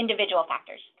individual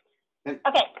factors. And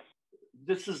okay.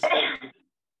 This is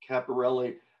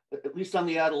Caparelli. At least on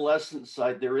the adolescent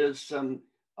side, there is some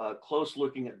close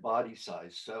looking at body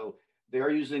size. So they are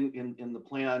using in the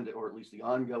planned, or at least the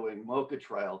ongoing MOCA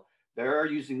trial, they are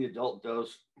using the adult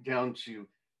dose down to,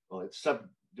 well, it's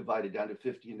subdivided down to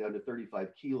 50 and down to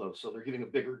 35 kilos. So they're giving a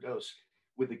bigger dose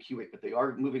with the Q8, but they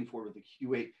are moving forward with the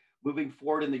Q8. Moving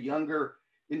forward in the younger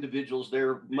individuals,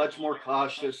 they're much more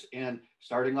cautious and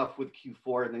starting off with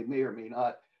Q4, and they may or may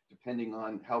not, depending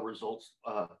on how results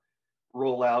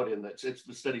roll out. And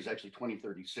the study's actually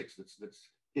 2036 that's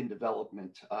in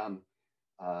development,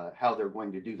 how they're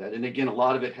going to do that. And again, a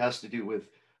lot of it has to do with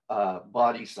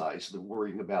body size. They're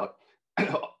worrying about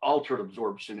altered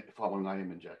absorption following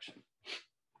IM injection.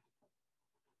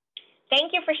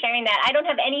 Thank you for sharing that. I don't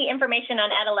have any information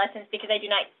on adolescents because I do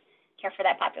not care for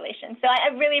that population. So I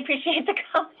really appreciate the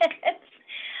comments.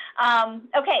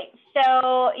 Okay,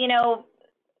 so,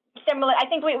 similar, I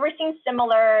think we're seeing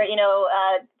similar,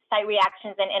 site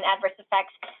reactions and adverse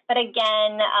effects. But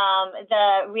again,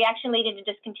 the reaction leading to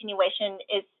discontinuation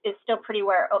is still pretty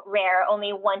rare.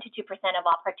 Only 1% to 2% of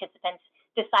all participants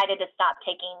decided to stop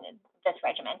taking this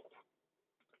regimen.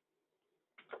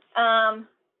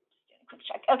 Quick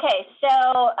check. Okay, so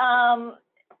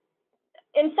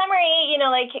in summary,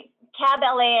 like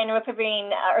CAB-LA and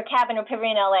rilpivirine, or CAB and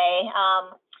rilpivirine LA,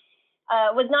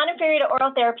 was non-inferior to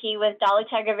oral therapy with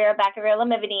dolutegravir, bacavir,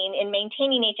 lamivudine in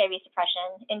maintaining HIV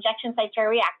suppression. Injection sites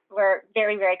were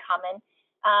very, very common.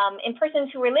 In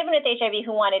persons who were living with HIV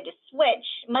who wanted to switch,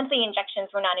 monthly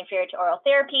injections were non-inferior to oral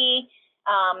therapy,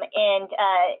 and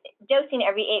dosing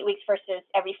every 8 weeks versus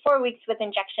every 4 weeks with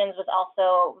injections was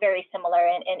also very similar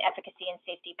in efficacy and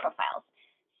safety profiles.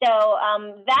 So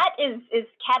that is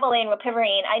CAB-LA and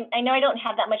rilpivirine. I know I don't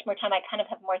have that much more time. I kind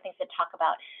of have more things to talk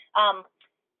about.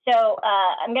 So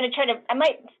I'm going to I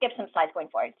might skip some slides going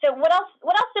forward. So what else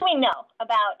do we know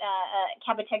about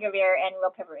cabotegravir and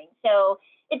rilpivirine? So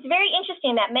it's very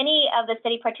interesting that many of the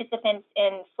study participants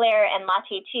in FLAIR and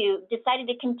LATTE-2 decided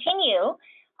to continue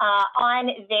on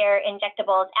their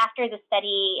injectables after the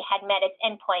study had met its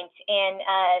endpoints, and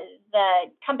the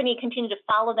company continued to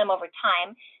follow them over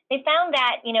time. They found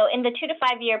that, in the 2 to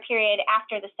 5 year period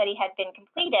after the study had been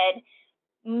completed,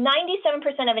 97%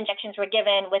 of injections were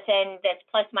given within this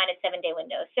plus minus 7 day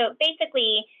window. So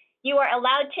basically, you are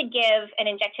allowed to give an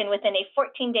injection within a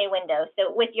 14-day window.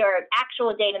 So with your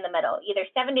actual date in the middle, either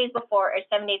 7 days before or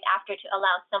 7 days after, to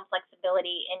allow some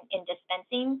flexibility in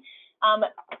dispensing.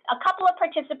 A couple of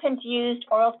participants used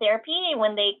oral therapy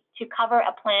to cover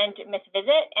a planned missed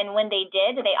visit, and when they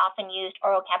did, they often used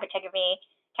oral cabotegravir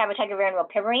and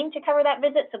rilpivirine to cover that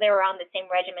visit. So they were on the same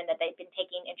regimen that they've been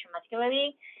taking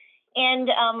intramuscularly. And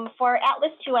for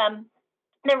Atlas 2M,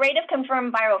 The rate of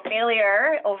confirmed viral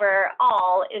failure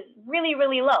overall is really,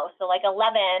 really low. So like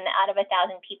 11 out of 1,000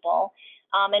 people.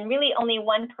 And really only 1%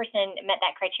 met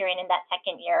that criterion in that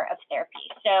second year of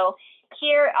therapy. So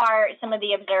here are some of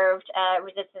the observed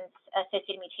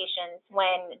resistance-associated mutations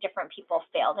when different people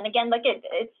failed. And again, look,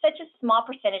 it's such a small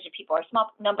percentage of people, or a small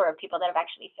number of people that have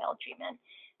actually failed treatment.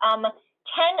 10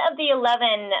 of the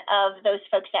 11 of those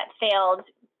folks that failed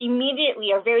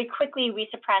immediately or very quickly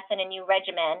resuppressed in a new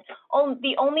regimen.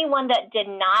 The only one that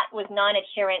did not was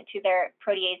non-adherent to their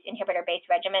protease inhibitor-based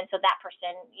regimen. So that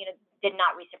person, did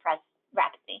not resuppress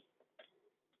rapidly.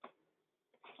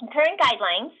 Current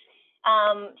guidelines.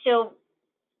 So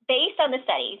based on the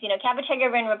studies,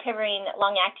 cabotegravir and rilpivirine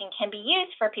long-acting can be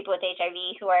used for people with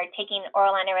HIV who are taking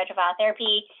oral antiretroviral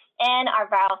therapy and are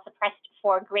viral suppressed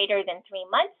for greater than 3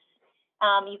 months.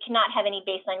 You cannot have any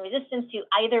baseline resistance to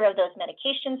either of those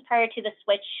medications prior to the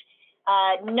switch.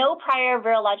 No prior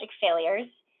virologic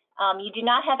failures. You do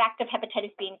not have active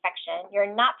hepatitis B infection.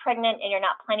 You're not pregnant and you're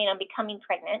not planning on becoming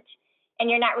pregnant. And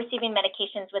you're not receiving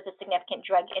medications with a significant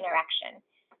drug interaction.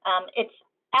 It's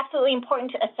absolutely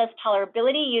important to assess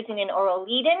tolerability using an oral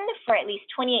lead-in for at least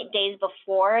 28 days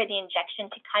before the injection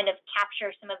to kind of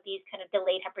capture some of these kind of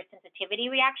delayed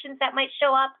hypersensitivity reactions that might show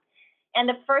up. And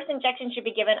the first injection should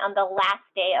be given on the last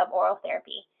day of oral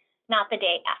therapy, not the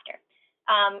day after.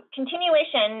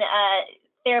 Continuation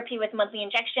therapy with monthly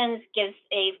injections gives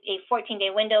a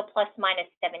 14-day window plus minus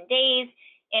 7 days.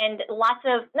 And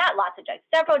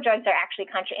several drugs are actually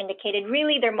contraindicated.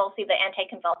 Really, they're mostly the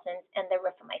anticonvulsants and the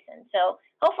rifamycin. So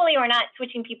hopefully we're not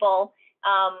switching people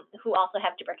who also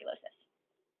have tuberculosis.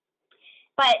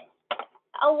 But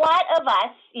a lot of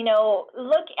us,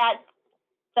 look at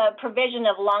the provision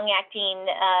of long-acting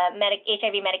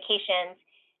HIV medications,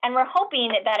 and we're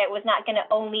hoping that it was not going to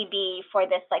only be for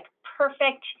this like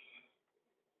perfect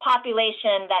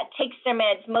population that takes their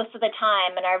meds most of the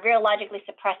time and are virologically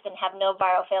suppressed and have no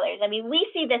viral failures. I mean, we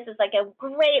see this as like a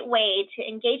great way to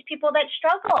engage people that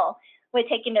struggle with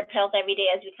taking their pills every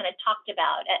day, as we kind of talked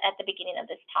about at the beginning of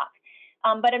this talk.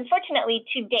 But unfortunately,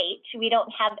 to date, we don't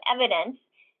have evidence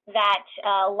that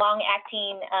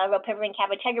long-acting rilpivirine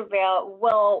cabotegravir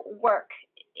will work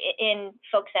in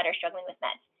folks that are struggling with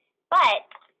meds. But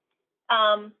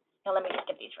now let me just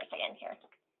get these for a second here.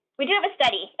 We do have a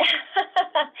study.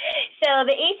 So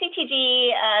the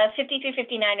ACTG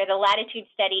 5359, or the Latitude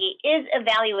study, is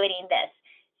evaluating this.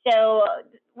 So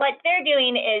what they're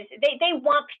doing is they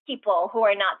want people who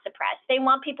are not suppressed. They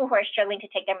want people who are struggling to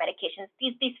take their medications.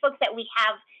 These folks that we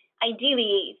have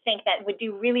ideally think that would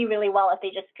do really, really well if they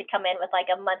just could come in with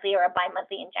like a monthly or a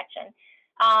bi-monthly injection.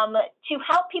 To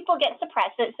help people get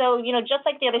suppressed. So, just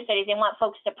like the other studies, they want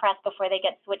folks suppressed before they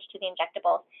get switched to the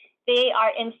injectables. They are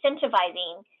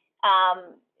incentivizing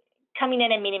coming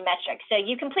in and meeting metrics. So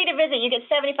you complete a visit, you get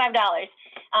 $75.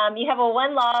 You have a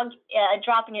 1 log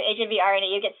drop in your HIV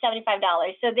RNA, you get $75.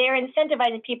 So they're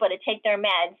incentivizing people to take their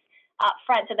meds up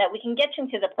front so that we can get them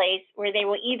to the place where they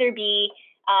will either be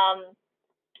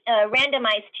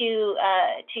randomized to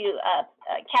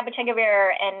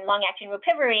cabotegravir and long-acting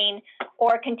rilpivirine,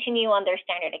 or continue on their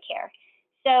standard of care.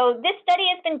 So this study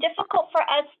has been difficult for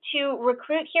us to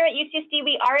recruit here at UCSD.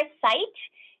 We are a site,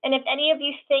 and if any of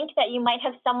you think that you might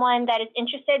have someone that is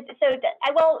interested, so I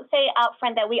will say out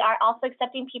front that we are also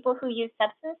accepting people who use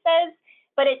substances,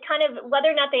 but it kind of, whether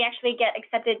or not they actually get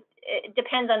accepted, it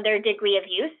depends on their degree of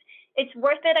use. It's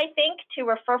worth it, I think, to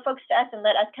refer folks to us and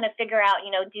let us kind of figure out,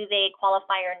 do they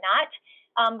qualify or not?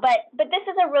 But this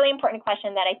is a really important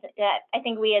question that I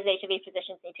think we as HIV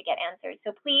physicians need to get answered.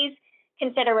 So please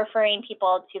consider referring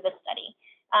people to the study.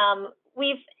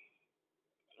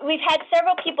 We've had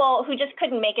several people who just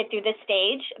couldn't make it through this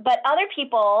stage, but other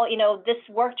people, this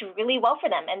worked really well for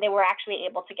them, and they were actually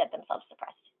able to get themselves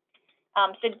suppressed.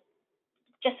 So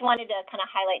just wanted to kind of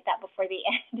highlight that before the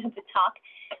end of the talk.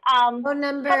 Phone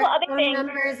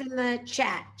numbers in the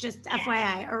chat, just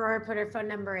FYI. Aurora put her phone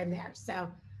number in there, so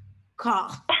call.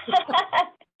 So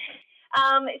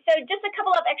just a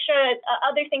couple of extra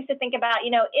other things to think about.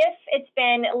 If it's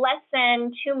been less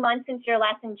than 2 months since your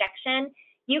last injection,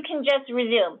 you can just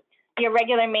resume your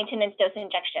regular maintenance dose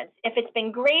injections. If it's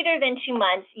been greater than 2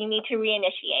 months, you need to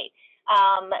reinitiate.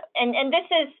 And this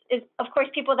is of course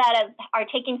people that are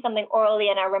taking something orally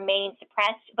and are remaining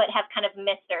suppressed but have kind of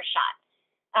missed their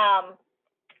shot.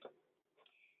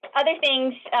 Other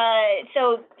things,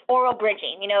 so oral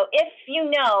bridging, if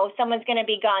someone's going to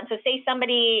be gone, so say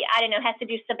somebody, I don't know, has to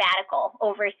do sabbatical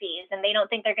overseas and they don't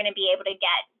think they're going to be able to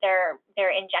get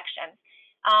their injections.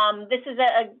 This is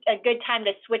a good time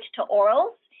to switch to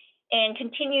orals. and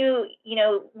continue,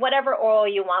 whatever oral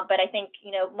you want. But I think,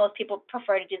 most people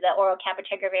prefer to do the oral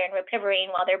cabotegravir and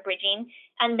rilpivirine while they're bridging.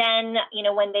 And then,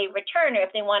 when they return, or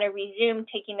if they want to resume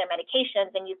taking their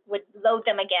medications, then you would load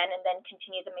them again and then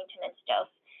continue the maintenance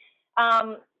dose.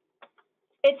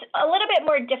 It's a little bit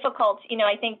more difficult,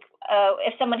 I think,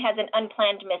 if someone has an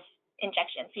unplanned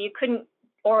injection. So you couldn't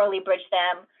orally bridge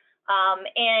them.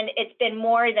 And it's been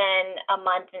more than a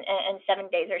month and 7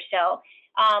 days or so.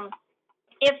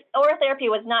 If oral therapy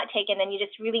was not taken, then you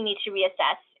just really need to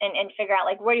reassess and figure out,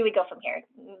 like, where do we go from here?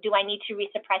 Do I need to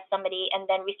resuppress somebody and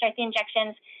then restart the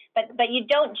injections? But you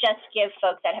don't just give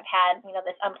folks that have had,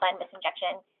 this unplanned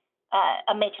misinjection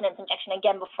a maintenance injection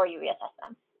again before you reassess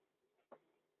them.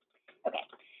 Okay.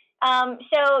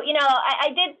 So,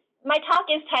 my talk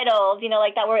is titled,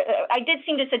 like that I did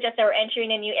seem to suggest that we're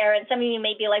entering a new era, and some of you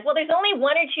may be like, well, there's only 1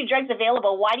 or 2 drugs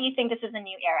available. Why do you think this is a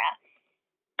new era?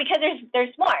 Because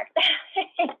there's more.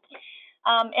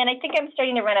 And I think I'm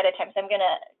starting to run out of time, so I'm going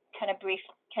to kind of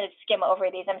skim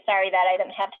over these. I'm sorry that I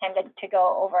didn't have time to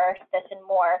go over this in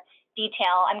more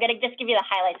detail. I'm going to just give you the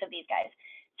highlights of these guys.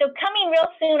 So coming real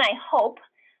soon, I hope,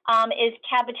 is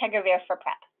cabotegravir for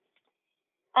PrEP.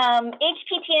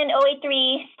 HPTN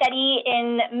 083 study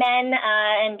in men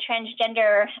and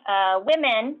transgender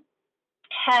women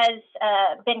has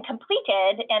been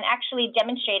completed and actually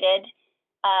demonstrated.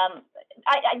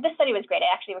 This study was great.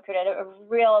 I actually recruited a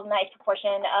real nice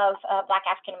proportion of Black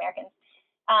African Americans.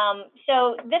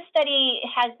 So this study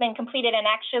has been completed and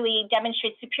actually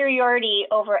demonstrates superiority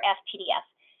over FTDF.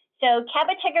 So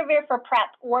cabotegravir for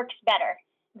PrEP works better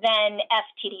than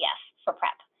FTDF for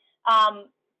PrEP.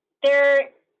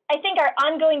 I think our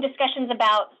ongoing discussions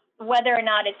about whether or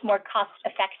not it's more cost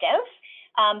effective.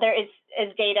 There is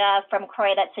data from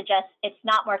CROI that suggests it's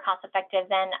not more cost effective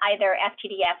than either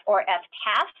FTDF or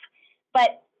FTAF,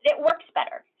 but it works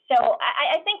better. So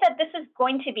I think that this is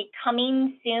going to be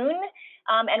coming soon,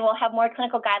 and we'll have more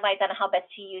clinical guidelines on how best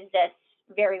to use this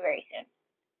very, very soon.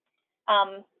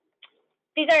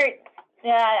 These are,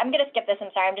 I'm going to skip this,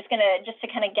 I'm sorry. I'm just to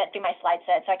kind of get through my slide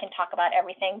set so I can talk about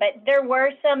everything. But there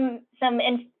were some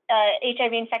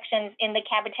HIV infections in the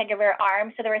cabotegravir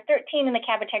arm. So there were 13 in the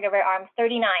cabotegravir arm,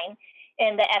 39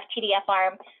 in the FTDF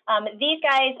arm. These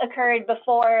guys occurred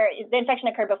before, the infection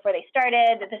occurred before they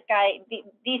started.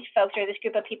 These folks, or this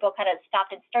group of people, kind of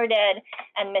stopped and started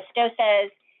and missed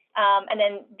doses. And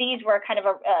then these were kind of,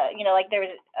 like there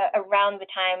was around the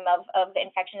time of the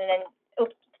infection. And then,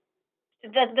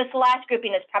 this last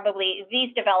grouping is probably, these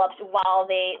developed while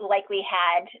they likely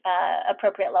had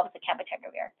appropriate levels of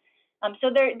cabotegravir.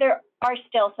 So there are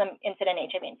still some incident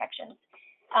HIV infections.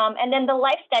 And then the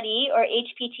LIFE study, or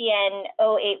HPTN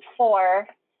 084,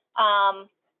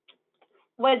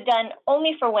 was done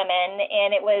only for women,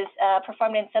 and it was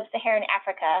performed in sub-Saharan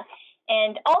Africa,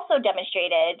 and also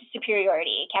demonstrated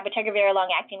superiority. Cabotegravir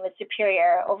long-acting was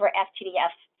superior over FTDF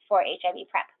for HIV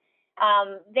PrEP.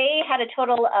 They had a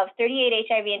total of 38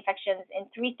 HIV infections in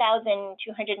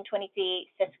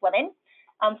 3,223 cis women.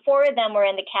 4 of them were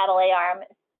in the CATAL-A arm,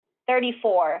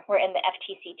 34 were in the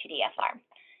FTC-TDF arm.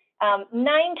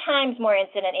 9 times more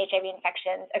incident HIV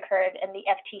infections occurred in the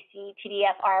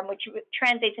FTC-TDF arm, which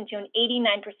translates into an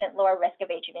 89% lower risk of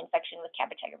HIV infection with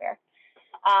cabotegravir.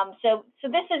 So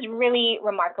this is really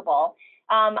remarkable.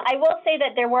 I will say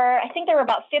that I think there were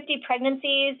about 50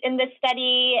 pregnancies in this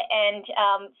study, and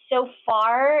so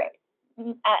far,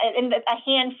 in a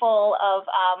handful of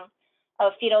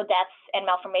fetal deaths and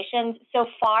malformations. So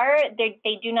far,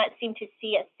 they do not seem to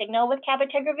see a signal with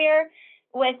cabotegravir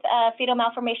with fetal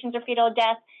malformations or fetal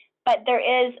death, but there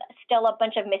is still a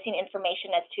bunch of missing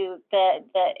information as to the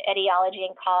etiology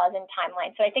and cause and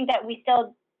timeline. So I think that we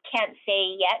still can't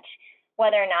say yet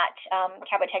whether or not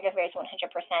cabotegravir is 100%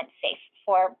 safe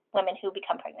for women who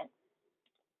become pregnant.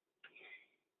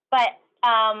 But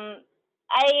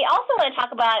I also want to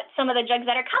talk about some of the drugs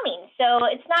that are coming. So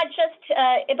it's not just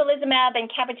ibalizumab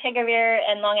and cabotegravir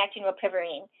and long-acting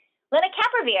rilpivirine.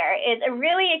 Lenacapavir is a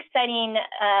really exciting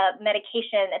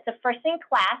medication. It's a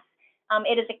first-in-class.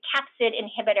 It is a capsid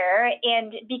inhibitor,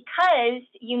 and because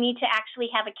you need to actually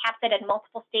have a capsid at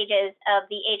multiple stages of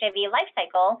the HIV life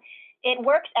cycle, it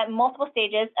works at multiple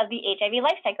stages of the HIV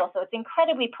life cycle, so it's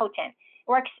incredibly potent. It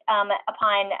works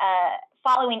upon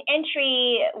following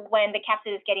entry. When the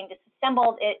capsid is getting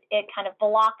disassembled, it kind of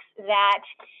blocks that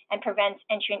and prevents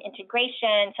entry and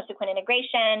integration, subsequent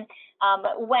integration.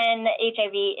 When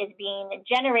HIV is being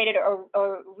generated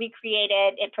or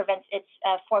recreated, it prevents its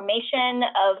formation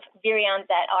of virions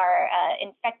that are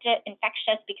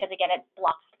infectious, because again, it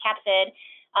blocks the capsid,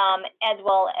 as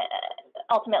well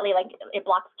ultimately, like, it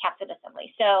blocks capsid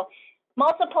assembly. So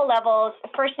multiple levels,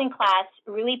 first in class,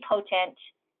 really potent,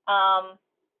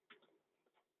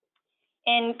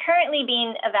 and currently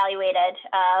being evaluated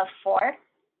for,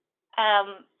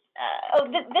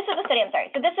 this is a study, I'm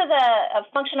sorry. So this is a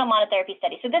functional monotherapy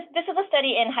study. So this is a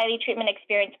study in highly treatment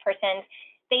experienced persons.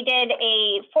 They did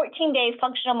a 14-day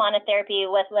functional monotherapy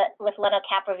with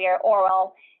lenacapavir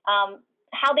oral.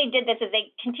 How they did this is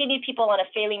they continued people on a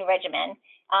failing regimen,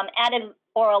 added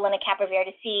oral lenacapavir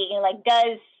to see, like,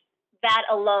 does that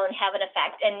alone have an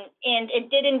effect? And it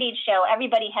did indeed show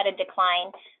everybody had a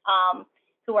decline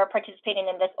who are participating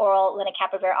in this oral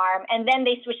lenacapavir arm. And then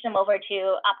they switched them over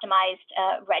to optimized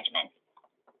regimen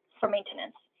for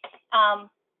maintenance.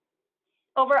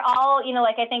 Overall,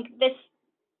 like, I think this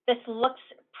looks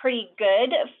pretty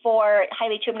good for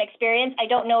highly treatment experienced. I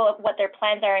don't know what their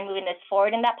plans are in moving this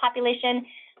forward in that population,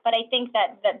 but I think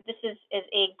that this is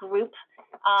a group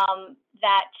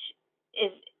that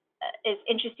is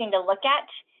interesting to look at.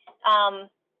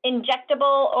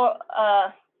 Injectable, or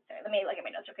sorry, let me look at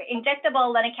my notes. Okay, injectable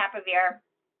lenacapavir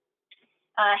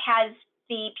has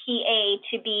the PA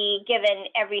to be given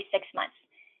every 6 months.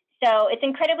 So it's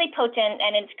incredibly potent,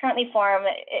 and it's currently formed.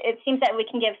 It seems that we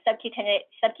can give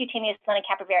subcutaneous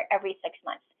lenacapavir every 6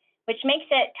 months, which makes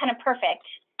it kind of perfect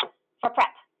for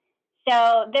PrEP.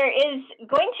 So there is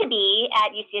going to be at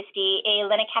UCSD a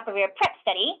lenacapavir PrEP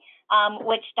study,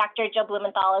 which Dr. Jill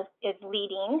Blumenthal is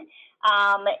leading.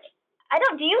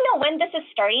 Do you know when this is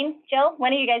starting, Jill?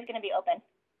 When are you guys going to be open?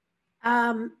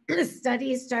 The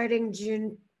study is starting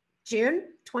June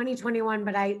 2021,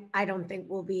 but I don't think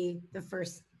we'll be the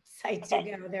first site to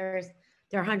go. There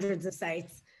are hundreds of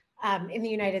sites in the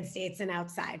United States and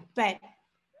outside, but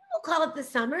we'll call it the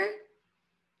summer.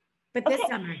 But this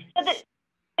summer. So this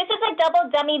is a double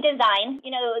dummy design.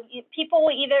 People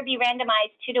will either be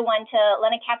randomized 2-to-1 to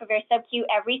lenacapavir subQ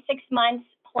every 6 months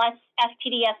plus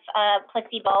FTDF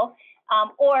placebo,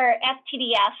 or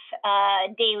FTDF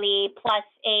daily plus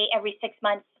a every 6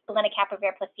 months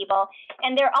lenacapavir placebo.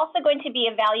 And they're also going to be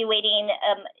evaluating,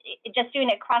 just doing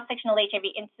a cross-sectional HIV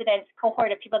incidence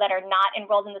cohort of people that are not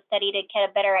enrolled in the study to get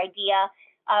a better idea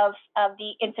of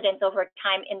the incidence over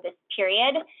time in this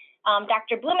period.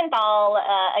 Dr. Blumenthal,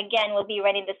 again, will be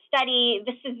running the study.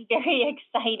 This is very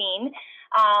exciting.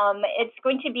 It's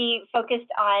going to be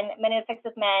focused on men and sex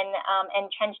with men and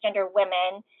transgender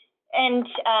women, and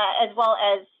as well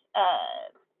as,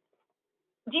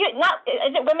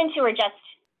 is it women too, or just?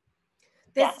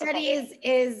 This study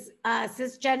is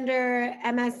cisgender,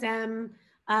 MSM,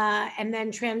 and then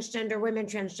transgender women,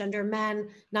 transgender men,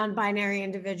 non-binary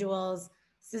individuals.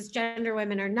 Cisgender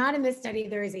women are not in this study.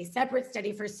 There is a separate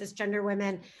study for cisgender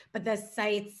women, but the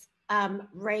sites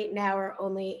right now are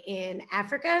only in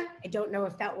Africa. I don't know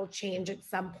if that will change at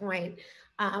some point.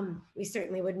 We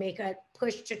certainly would make a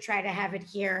push to try to have it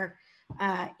here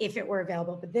if it were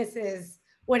available, but this is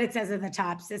what it says at the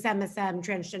top: cis MSM,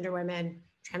 transgender women,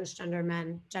 transgender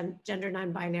men, gender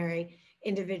non-binary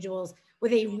individuals,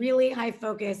 with a really high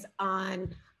focus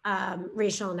on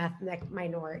racial and ethnic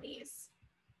minorities.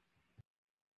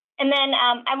 And then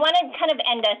I want to kind of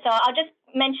end us, so I'll just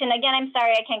mention, again, I'm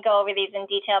sorry I can't go over these in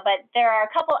detail, but there are a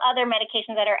couple other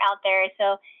medications that are out there.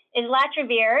 So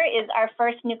islatravir is our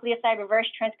first nucleoside reverse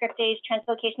transcriptase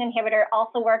translocation inhibitor,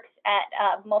 also works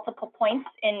at multiple points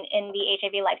in the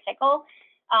HIV life cycle.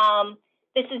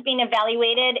 This is being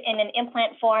evaluated in an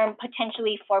implant form,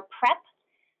 potentially for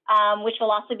PrEP, which will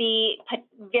also be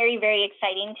very, very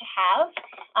exciting to have.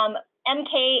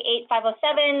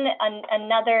 MK8507,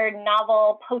 another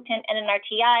novel potent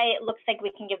NNRTI. It looks like we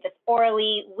can give this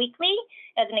orally weekly.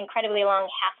 It has an incredibly long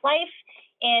half-life.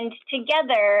 And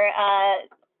together,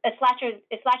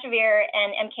 islatravir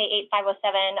and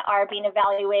MK8507 are being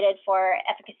evaluated for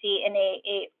efficacy in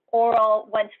a oral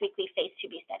once-weekly phase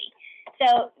 2b study.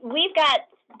 So we've got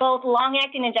both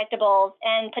long-acting injectables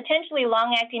and potentially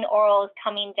long-acting orals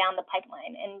coming down the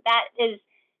pipeline. And that is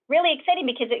really exciting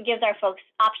because it gives our folks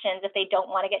options if they don't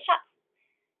want to get shots.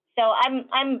 So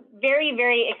I'm very,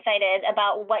 very excited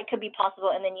about what could be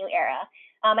possible in the new era.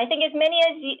 I think as many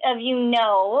of you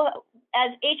know,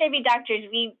 as HIV doctors,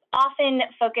 we often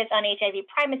focus on HIV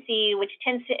primacy, which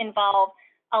tends to involve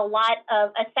a lot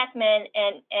of assessment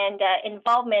and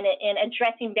involvement in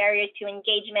addressing barriers to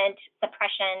engagement,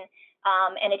 suppression,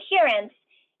 and adherence.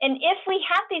 And if we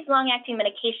have these long-acting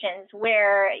medications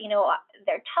where,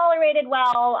 they're tolerated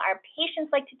well, our patients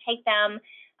like to take them,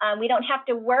 we don't have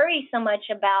to worry so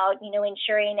much about,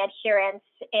 ensuring adherence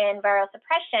and viral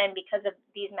suppression because of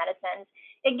these medicines.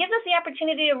 it gives us the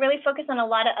opportunity to really focus on a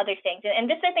lot of other things. And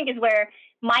this, I think, is where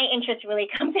my interest really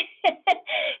comes in.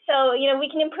 So, you know, we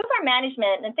can improve our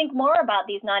management and think more about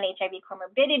these non-HIV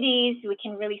comorbidities. We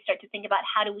can really start to think about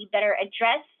how do we better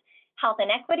address health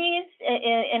inequities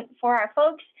for our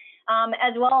folks,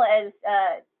 as well as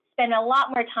spend a lot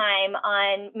more time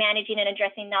on managing and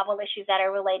addressing novel issues that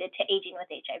are related to aging with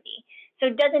HIV. So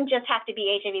it doesn't just have to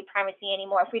be HIV primacy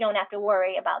anymore if we don't have to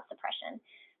worry about suppression.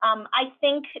 I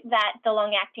think that the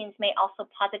long-actings may also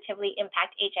positively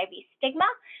impact HIV stigma.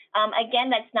 Again,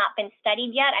 that's not been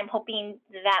studied yet. I'm hoping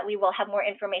that we will have more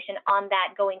information on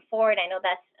that going forward. I know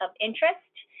that's of interest.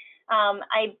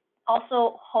 I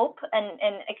also hope and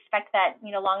expect that,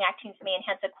 you know, long-actings may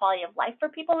enhance the quality of life for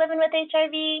people living with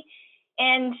HIV.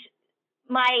 And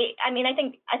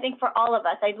I think for all of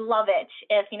us, I'd love it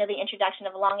if, you know, the introduction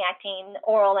of long-acting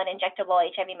oral and injectable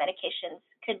HIV medications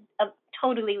could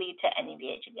totally lead to ending the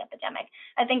HIV epidemic.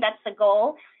 I think that's the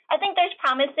goal. I think there's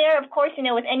promise there. Of course, you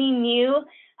know, with any new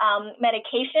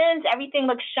medications, everything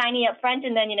looks shiny up front,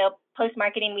 and then, you know,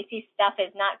 post-marketing, we see stuff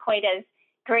is not quite as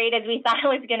great as we thought it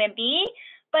was going to be.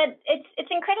 But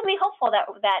it's incredibly hopeful that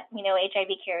you know, HIV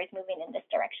care is moving in this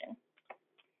direction.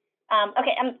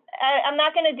 Okay, I'm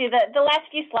not going to do the last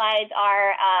few slides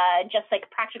are just like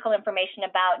practical information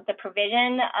about the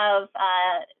provision of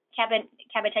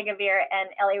cabotegravir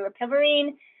and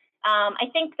Ripivirine.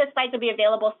 I think the slides will be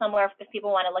available somewhere if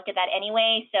people want to look at that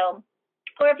anyway. So,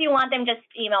 or if you want them, just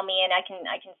email me and I can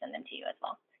send them to you as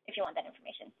well if you want that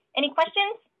information. Any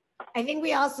questions? I think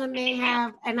we also may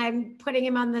have, and I'm putting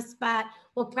him on the spot,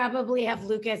 we'll probably have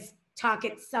Lucas talk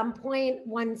at some point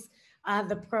once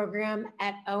the program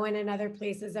at Owen and other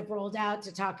places have rolled out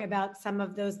to talk about some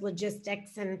of those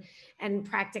logistics and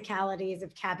practicalities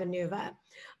of Cabenuva.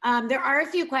 There are a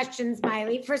few questions,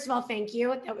 Maile. First of all, thank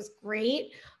you. That was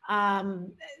great.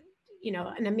 You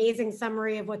know, an amazing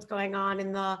summary of what's going on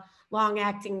in the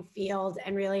long-acting field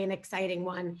and really an exciting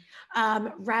one.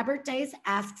 Robert Dice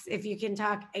asks if you can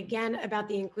talk again about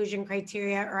the inclusion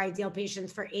criteria or ideal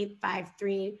patients for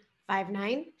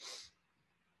 85359.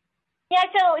 Yeah,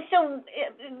 so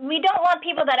we don't want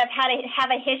people that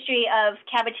have a history of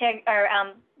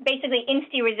basically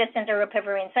INSTI resistance or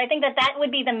Ripivirine. So I think that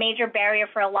would be the major barrier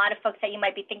for a lot of folks that you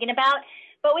might be thinking about.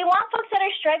 But we want folks that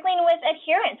are struggling with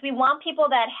adherence. We want people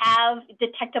that have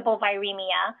detectable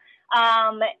viremia.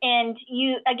 And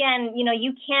you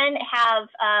can have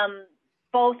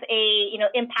both a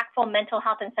impactful mental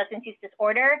health and substance use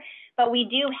disorder, but we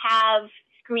do have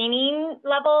screening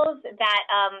levels that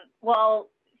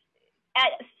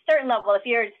at a certain level, if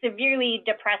you're severely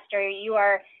depressed or you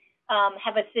are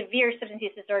have a severe substance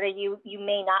use disorder, you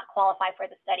may not qualify for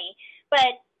the study.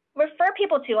 But refer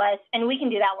people to us, and we can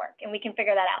do that work, and we can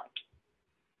figure that out.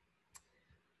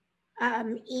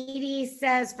 Edie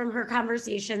says from her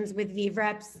conversations with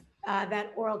VREPs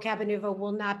that oral Cabenuva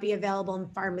will not be available in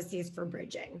pharmacies for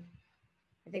bridging.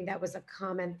 I think that was a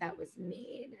comment that was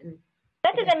made. And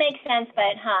that doesn't make sense,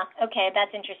 but okay,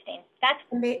 that's interesting.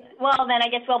 Well, then I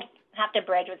guess we'll have to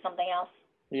bridge with something else.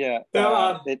 Yeah,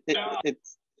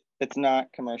 it's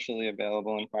not commercially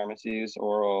available in pharmacies.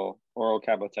 Oral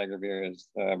cabotegravir is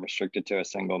restricted to a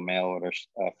single mail order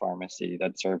pharmacy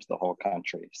that serves the whole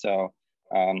country. So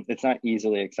it's not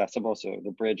easily accessible. So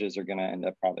the bridges are going to end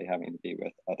up probably having to be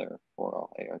with other oral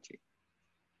ART.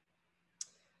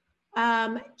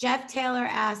 Jeff Taylor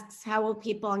asks, how will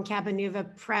people on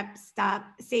Cabenuva PrEP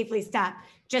safely stop?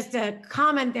 Just a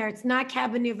comment there, it's not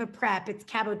Cabenuva PrEP, it's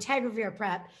cabotegravir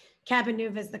PrEP.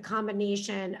 Cabenuva is the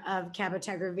combination of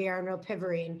cabotegravir and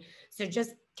Ripivirine. So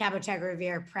just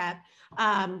cabotegravir PrEP.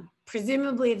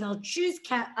 Presumably they'll choose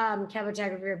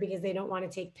cabotegravir because they don't want to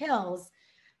take pills.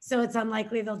 So it's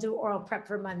unlikely they'll do oral PrEP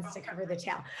for months to cover the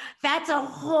tail. That's a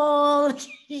whole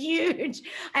huge,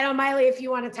 I don't know, Maile, if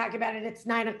you want to talk about it, it's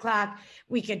 9 o'clock.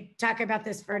 We could talk about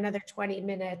this for another 20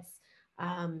 minutes.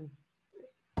 I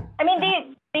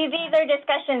mean, these are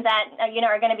discussions that,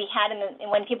 are going to be had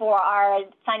when people are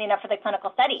signing up for the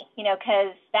clinical study,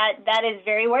 because that is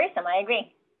very worrisome. I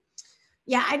agree.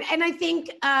 Yeah, and I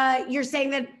think you're saying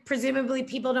that presumably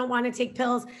people don't want to take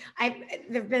pills.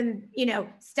 There've been,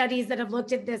 studies that have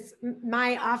looked at this.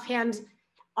 My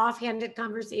offhanded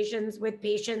conversations with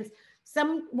patients,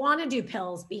 some want to do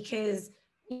pills because,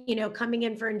 coming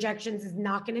in for injections is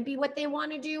not going to be what they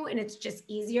want to do, and it's just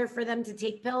easier for them to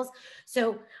take pills.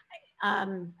 So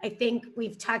I think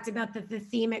we've talked about the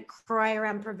theme at CROI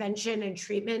around prevention and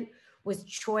treatment was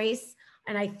choice.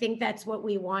 And I think that's what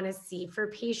we want to see for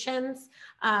patients.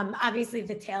 Obviously,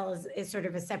 the tail is sort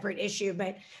of a separate issue,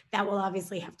 but that will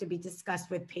obviously have to be discussed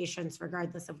with patients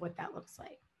regardless of what that looks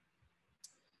like.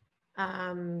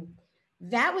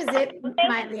 That was it,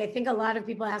 Miley. I think a lot of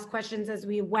people asked questions as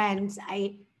we went.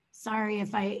 Sorry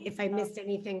if I missed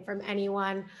anything from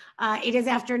anyone. It is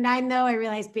after 9 though. I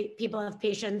realize people have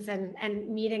patience and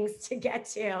meetings to get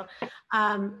to.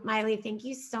 Miley, thank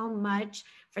you so much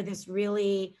for this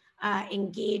really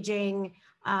engaging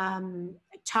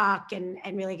talk and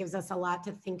really gives us a lot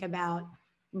to think about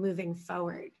moving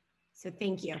forward. So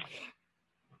thank you.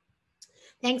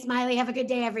 Thanks, Miley. Have a good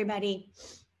day, everybody.